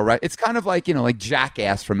into like it's kind of like, like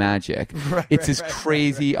Jackass for magic. It's this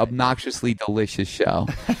crazy, obnoxiously delicious show.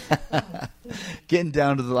 Getting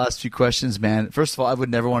down to the last few questions, man. First of all, I would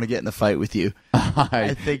never want to get in a fight with you.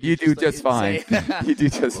 I think you do just fine. You do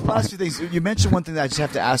just fine. Last few things. You mentioned one thing that I just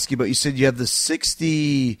have to ask you about. You said you have the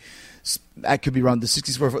 60. That could be around the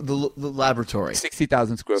 60 square foot. The laboratory.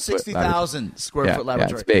 60,000 square foot. 60,000 square foot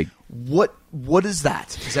laboratory. Yeah, it's big. What is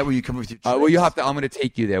that? Is that where you come with your? Well, you have to. I'm going to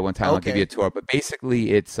take you there one time. Okay. I'll give you a tour. But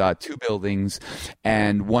basically, it's 2 buildings,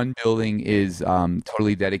 and one building is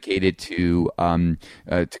totally dedicated to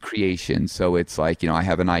creation. So it's like, I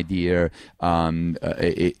have an idea.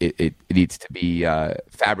 It needs to be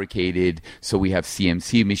fabricated. So we have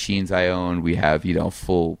CNC machines I own. We have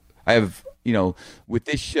full. I have. With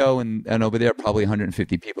this show and over there, probably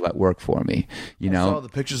 150 people that work for me. I saw the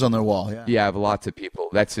pictures on their wall. Yeah, I have lots of people.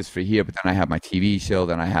 That's just for here. But then I have my TV show.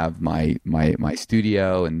 Then I have my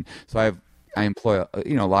studio, and so I employ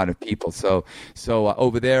a lot of people. So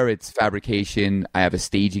over there it's fabrication. I have a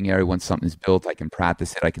staging area. Once something's built, I can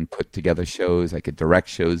practice it. I can put together shows. I could direct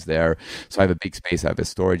shows there. So I have a big space. I have a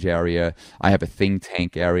storage area. I have a think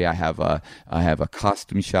tank area. I have a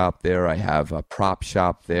costume shop there. I have a prop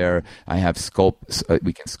shop there. I have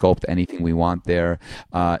we can sculpt anything we want there.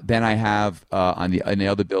 Then I have on the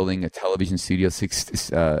other building a television studio, a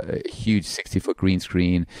huge 60-foot green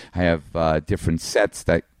screen. I have different sets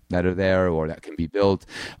that are there or that can be built.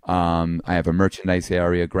 I have a merchandise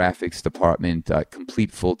area, graphics department,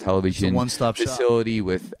 complete full television one-stop facility shop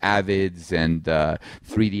with Avids and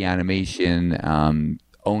 3D animation.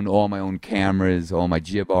 Own all my own cameras, all my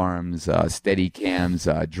jib arms, steady cams,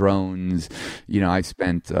 drones. I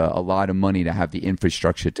spent a lot of money to have the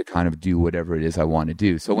infrastructure to kind of do whatever it is I want to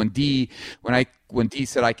do. So when Dee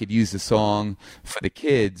said I could use the song for the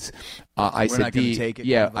kids, I said, Dee,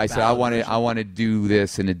 I said I want to do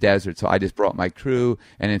this in the desert. So I just brought my crew,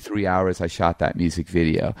 and in 3 hours I shot that music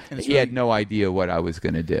video. He had no idea what I was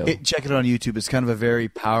going to do. Check it on YouTube. It's kind of a very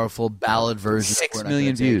powerful ballad version. 6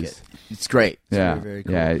 million views. It's great. It's yeah, very, very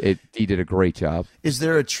cool. Yeah. Dee did a great job. Is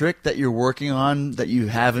there a trick that you're working on that you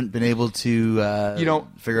haven't been able to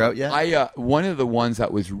figure out yet? One of the ones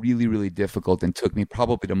that was really, really difficult and took me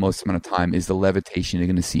probably the most amount of time is the levitation you're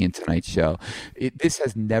going to see in tonight's show. This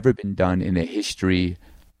has never been done in the history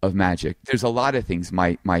of magic. There's a lot of things.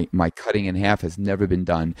 My cutting in half has never been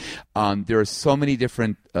done. There are so many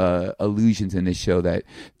different illusions in this show that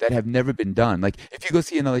have never been done. Like if you go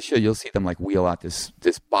see another show, you'll see them like wheel out this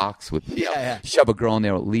box with shove a girl in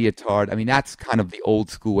there with leotard. I mean, that's kind of the old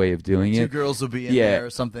school way of doing it. 2 girls will be in there or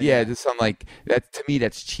something. Yeah, there's some like that. To me,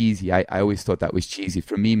 that's cheesy. I always thought that was cheesy.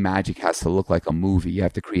 For me, magic has to look like a movie. You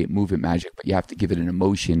have to create movement magic, but you have to give it an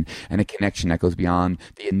emotion and a connection that goes beyond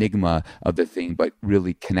the enigma of the thing, but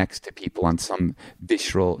really connects to people on some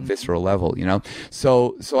visceral level,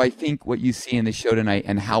 So I think what you see in the show tonight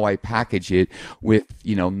and how I package it with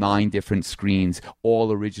 9 different screens,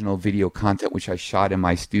 all original video content, which I shot in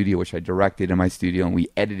my studio, which I directed in my studio, and we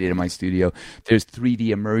edited in my studio. There's 3D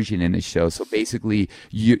immersion in the show, so basically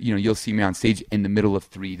you'll see me on stage in the middle of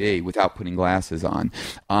 3D without putting glasses on.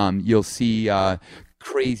 You'll see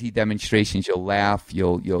crazy demonstrations. You'll laugh.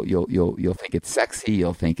 You'll think it's sexy.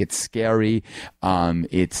 You'll think it's scary.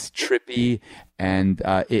 It's trippy, and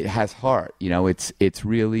it has heart. It's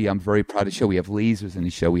really. I'm very proud of the show. We have lasers in the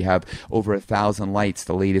show. We have over 1,000 lights,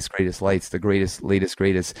 the latest greatest lights, the latest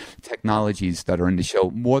greatest technologies that are in the show.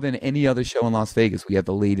 More than any other show in Las Vegas, we have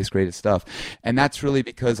the latest greatest stuff, and that's really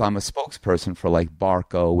because I'm a spokesperson for like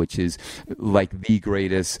Barco, which is like the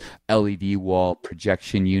greatest LED wall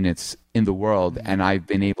projection units in the world, and I've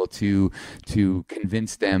been able to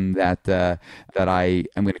convince them that I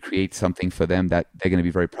am going to create something for them that they're going to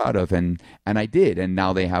be very proud of, and I did, and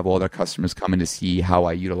now they have all their customers coming to see how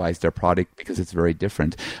I utilize their product because it's very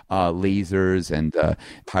different, lasers and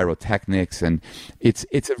pyrotechnics, and it's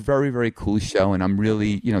a very, very cool show, and I'm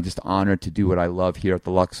really just honored to do what I love here at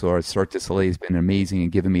the Luxor. Cirque du Soleil has been amazing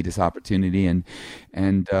and giving me this opportunity, and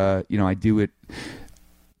I do it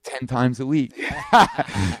 10 times a week.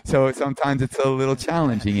 So sometimes it's a little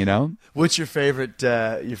challenging, What's your favorite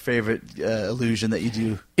illusion that you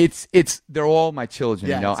do? They're all my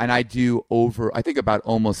children, and I do I think about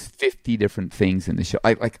almost 50 different things in the show.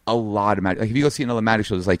 I like a lot of magic. Like if you go see another magic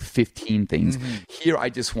show, there's like 15 things. Here I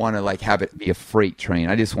just want to like have it be a freight train.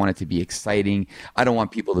 I just want it to be exciting. I don't want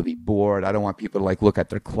people to be bored. I don't want people to like look at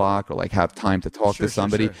their clock or like have time to talk to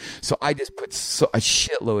somebody. Sure. So I just put a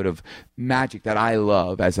shitload of magic that I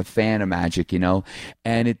love as a fan of magic, and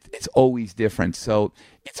it's always different. So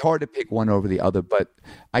it's hard to pick one over the other, but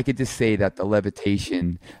I could just say that the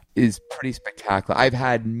levitation is pretty spectacular. I've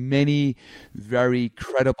had many very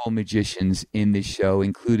credible magicians in this show,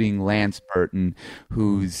 including Lance Burton,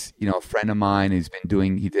 who's a friend of mine who's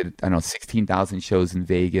been he did 16,000 shows in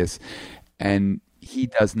Vegas, and he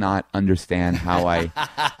does not understand how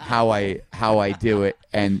I do it,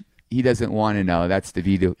 and he doesn't want to know. That's the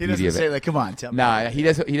beauty of it. He doesn't say, like, come on, tell me. Nah, he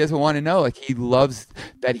doesn't want to know. Like, he loves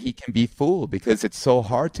that he can be fooled, because it's so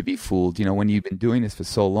hard to be fooled. You know, when you've been doing this for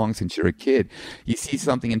so long, since you're a kid, you see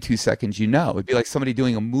something in 2 seconds, you know. It'd be like somebody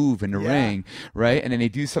doing a move in the ring, right? And then they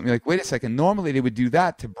do something like, wait a second, normally they would do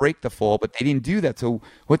that to break the fall, but they didn't do that. So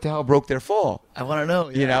what the hell broke their fall? I want to know.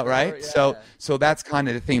 You know, right? Yeah, so that's kind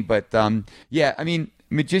of the thing. But yeah, I mean,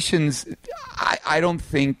 magicians, I don't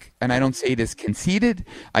think, and I don't say this conceited,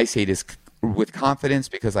 I say this with confidence,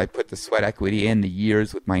 because I put the sweat equity in the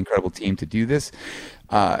years with my incredible team to do this.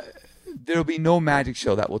 There'll be no magic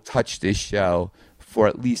show that will touch this show for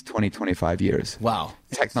at least 20, 25 years. Wow.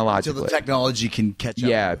 Technologically. Until the technology can catch up.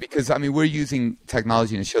 Yeah, because, I mean, we're using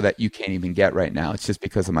technology in a show that you can't even get right now. It's just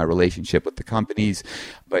because of my relationship with the companies.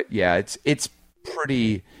 But, yeah, it's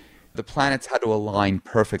pretty... The planets had to align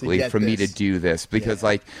perfectly for me to do this, because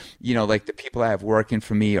like, you know, like the people I have working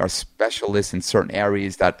for me are specialists in certain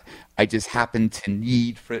areas that I just happen to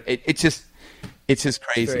need for it. It's just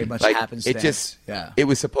crazy. Very much like, happenstance. It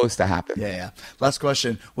was supposed to happen. Yeah. Last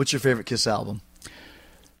question. What's your favorite Kiss album?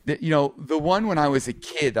 The one when I was a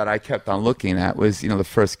kid that I kept on looking at was, the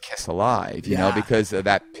first Kiss Alive, you know, because of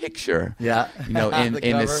that picture. Yeah. In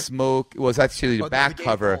the smoke. It was actually the back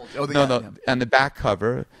cover. On the back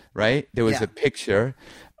cover, right? There was a picture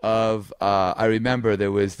of, I remember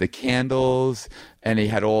there was the candles, and he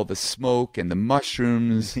had all the smoke and the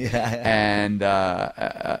mushrooms. And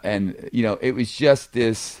it was just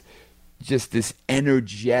this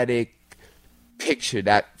energetic picture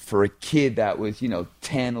that for a kid that was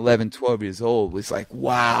 10, 11, 12 years old was like,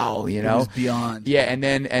 wow, it was beyond. And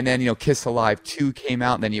then Kiss Alive 2 came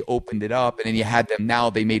out, and then you opened it up, and then you had them. Now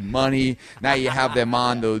they made money. Now you have them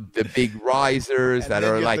on the big risers that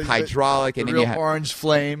are like hydraulic, and then you have orange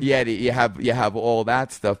flame. Yeah, you have all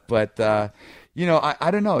that stuff. But I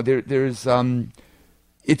don't know. There's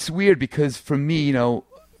it's weird, because for me,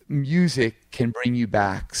 music can bring you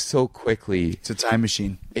back so quickly. It's a time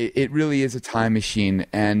machine. It really is a time machine.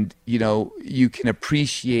 And, you can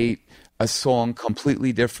appreciate a song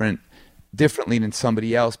completely differently than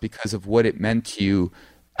somebody else because of what it meant to you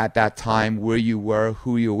at that time, where you were,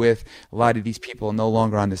 who you were with. A lot of these people are no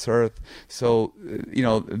longer on this earth. So,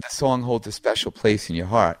 the song holds a special place in your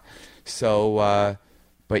heart. So,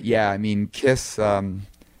 but yeah, I mean, Kiss...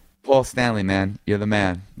 Paul Stanley, man, you're the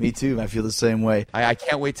man. Me too. I feel the same way. I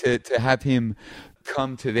can't wait to have him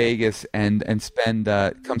come to Vegas and spend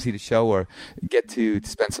come see the show, or get to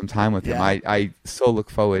spend some time with him. I so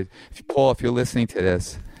look forward. Paul, if you're listening to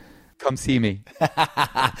this, come see me.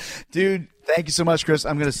 Dude, thank you so much, Chris.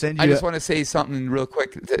 I'm going to send you... I just want to say something real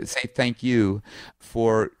quick, to say thank you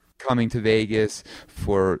for coming to Vegas,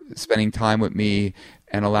 for spending time with me,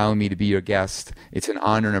 and allowing me to be your guest. It's an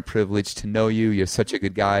honor and a privilege to know you. You're such a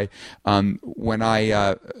good guy. When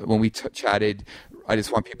we chatted, I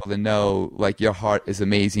just want people to know, like, your heart is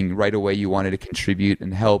amazing. Right away, you wanted to contribute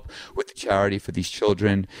and help with the charity for these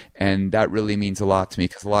children, and that really means a lot to me,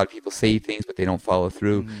 because a lot of people say things, but they don't follow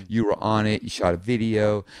through. You were on it. You shot a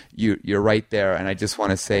video. You're right there, and I just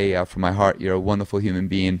want to say from my heart, you're a wonderful human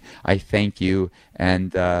being. I thank you,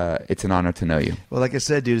 and it's an honor to know you. Well, like I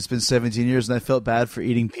said, dude, it's been 17 years, and I felt bad for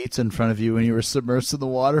eating pizza in front of you when you were submersed in the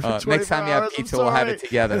water for 24 hours. Next time you have pizza, we'll have it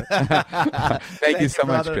together. Thank you so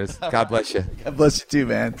much, Chris. God bless you. God bless you too,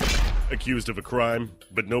 man. Accused of a crime,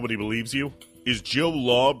 but nobody believes you? Is Joe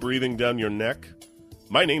Law breathing down your neck?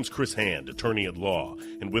 My name's Chris Hand, attorney at law,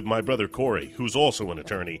 and with my brother Corey, who's also an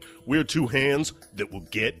attorney, we're two hands that will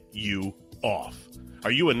get you off.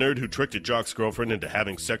 Are you a nerd who tricked a jock's girlfriend into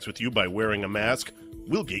having sex with you by wearing a mask?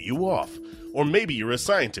 We'll get you off. Or maybe you're a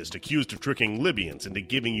scientist accused of tricking Libyans into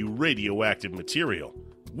giving you radioactive material.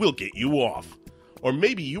 We'll get you off. Or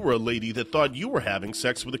maybe you were a lady that thought you were having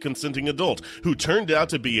sex with a consenting adult who turned out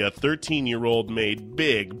to be a 13-year-old made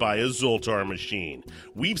big by a Zoltar machine.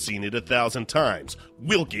 We've seen it 1,000 times.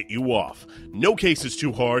 We'll get you off. No case is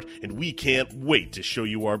too hard, and we can't wait to show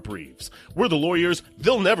you our briefs. We're the lawyers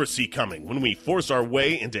they'll never see coming when we force our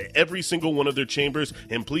way into every single one of their chambers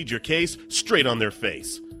and plead your case straight on their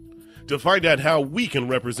face. To find out how we can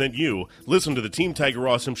represent you, listen to the Team Tiger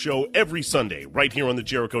Awesome show every Sunday right here on the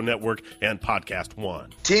Jericho Network and Podcast One.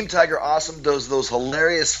 Team Tiger Awesome does those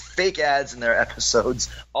hilarious fake ads in their episodes,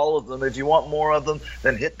 all of them. If you want more of them,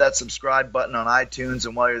 then hit that subscribe button on iTunes,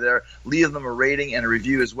 and while you're there, leave them a rating and a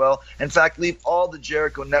review as well. In fact, leave all the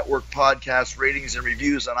Jericho Network podcast ratings and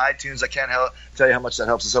reviews on iTunes. I can't tell you how much that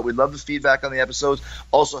helps us out. We love the feedback on the episodes.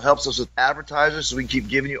 Also helps us with advertisers, so we can keep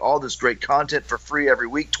giving you all this great content for free every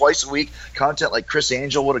week, twice a week. week. Content like Chris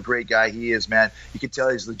Angel, what a great guy he is, man. You can tell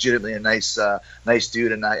he's legitimately a nice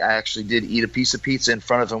dude, and I actually did eat a piece of pizza in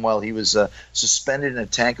front of him while he was suspended in a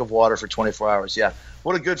tank of water for 24 hours. Yeah,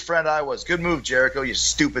 what a good friend I was. Good move, Jericho, you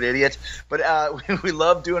stupid idiot. But we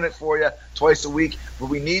love doing it for you twice a week, but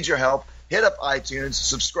we need your help. Hit up iTunes,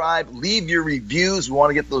 subscribe, leave your reviews. We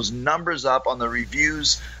want to get those numbers up on the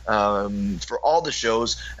reviews for all the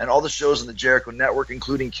shows and all the shows on the Jericho Network,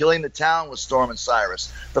 including Killing the Town with Storm and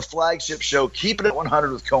Cyrus, the flagship show Keeping It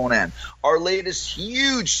 100 with Conan, our latest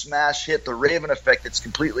huge smash hit, The Raven Effect. It's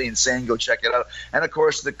completely insane. Go check it out. And, of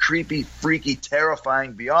course, the creepy, freaky,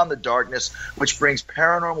 terrifying Beyond the Darkness, which brings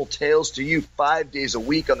paranormal tales to you 5 days a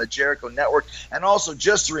week on the Jericho Network. And also,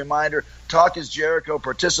 just a reminder, Talk is Jericho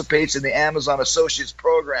participates in the Amazon Associates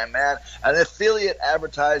program, man, an affiliate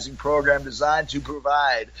advertising program designed to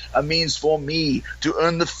provide a means for me to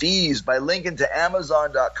earn the fees by linking to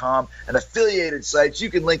Amazon.com and affiliated sites.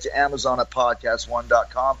 You can link to Amazon at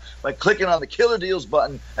podcast1.com by clicking on the Killer Deals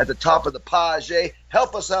button at the top of the page.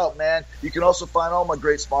 Help us out, man. You can also find all my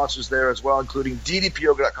great sponsors there as well, including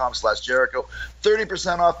ddpyoga.com/Jericho,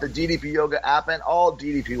 30% off the DDP Yoga app and all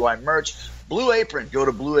DDPY merch. Blue Apron, go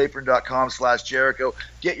to blueapron.com/Jericho.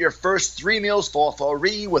 Get your first 3 meals for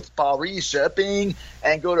free with free shipping,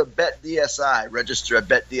 and go to BetDSI. Register at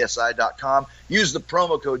betdsi.com. Use the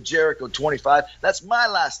promo code Jericho25. That's my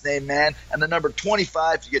last name, man, and the number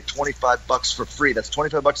 25 to get $25 for free. That's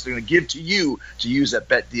 $25 they're going to give to you to use at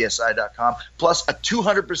betdsi.com, plus a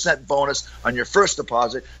 200% bonus on your first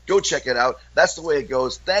deposit. Go check it out. That's the way it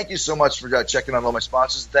goes. Thank you so much for checking out all my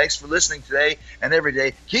sponsors. Thanks for listening today and every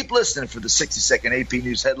day. Keep listening for the 60-second AP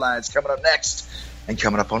News headlines coming up next and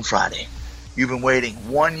coming up on Friday. You've been waiting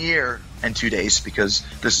 1 year and 2 days, because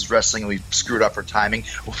this is wrestling and we screwed up our timing.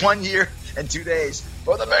 1 year and 2 days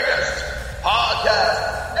for the biggest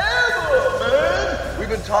podcast ever, man. We've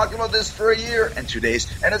been talking about this for 1 year and 2 days,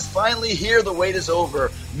 and it's finally here. The wait is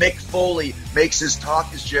over. Mick Foley makes his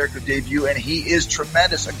Talk is Jericho debut, and he is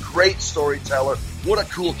tremendous, a great storyteller. What a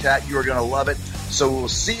cool cat. You are going to love it. So we'll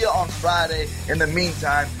see you on Friday. In the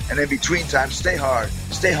meantime, and in between time, stay hard,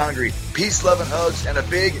 stay hungry, peace, love, and hugs, and a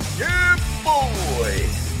big yeah, boy.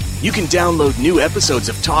 You can download new episodes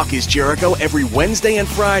of Talk is Jericho every Wednesday and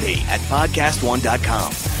Friday at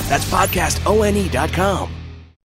podcast1.com. That's podcastone.com.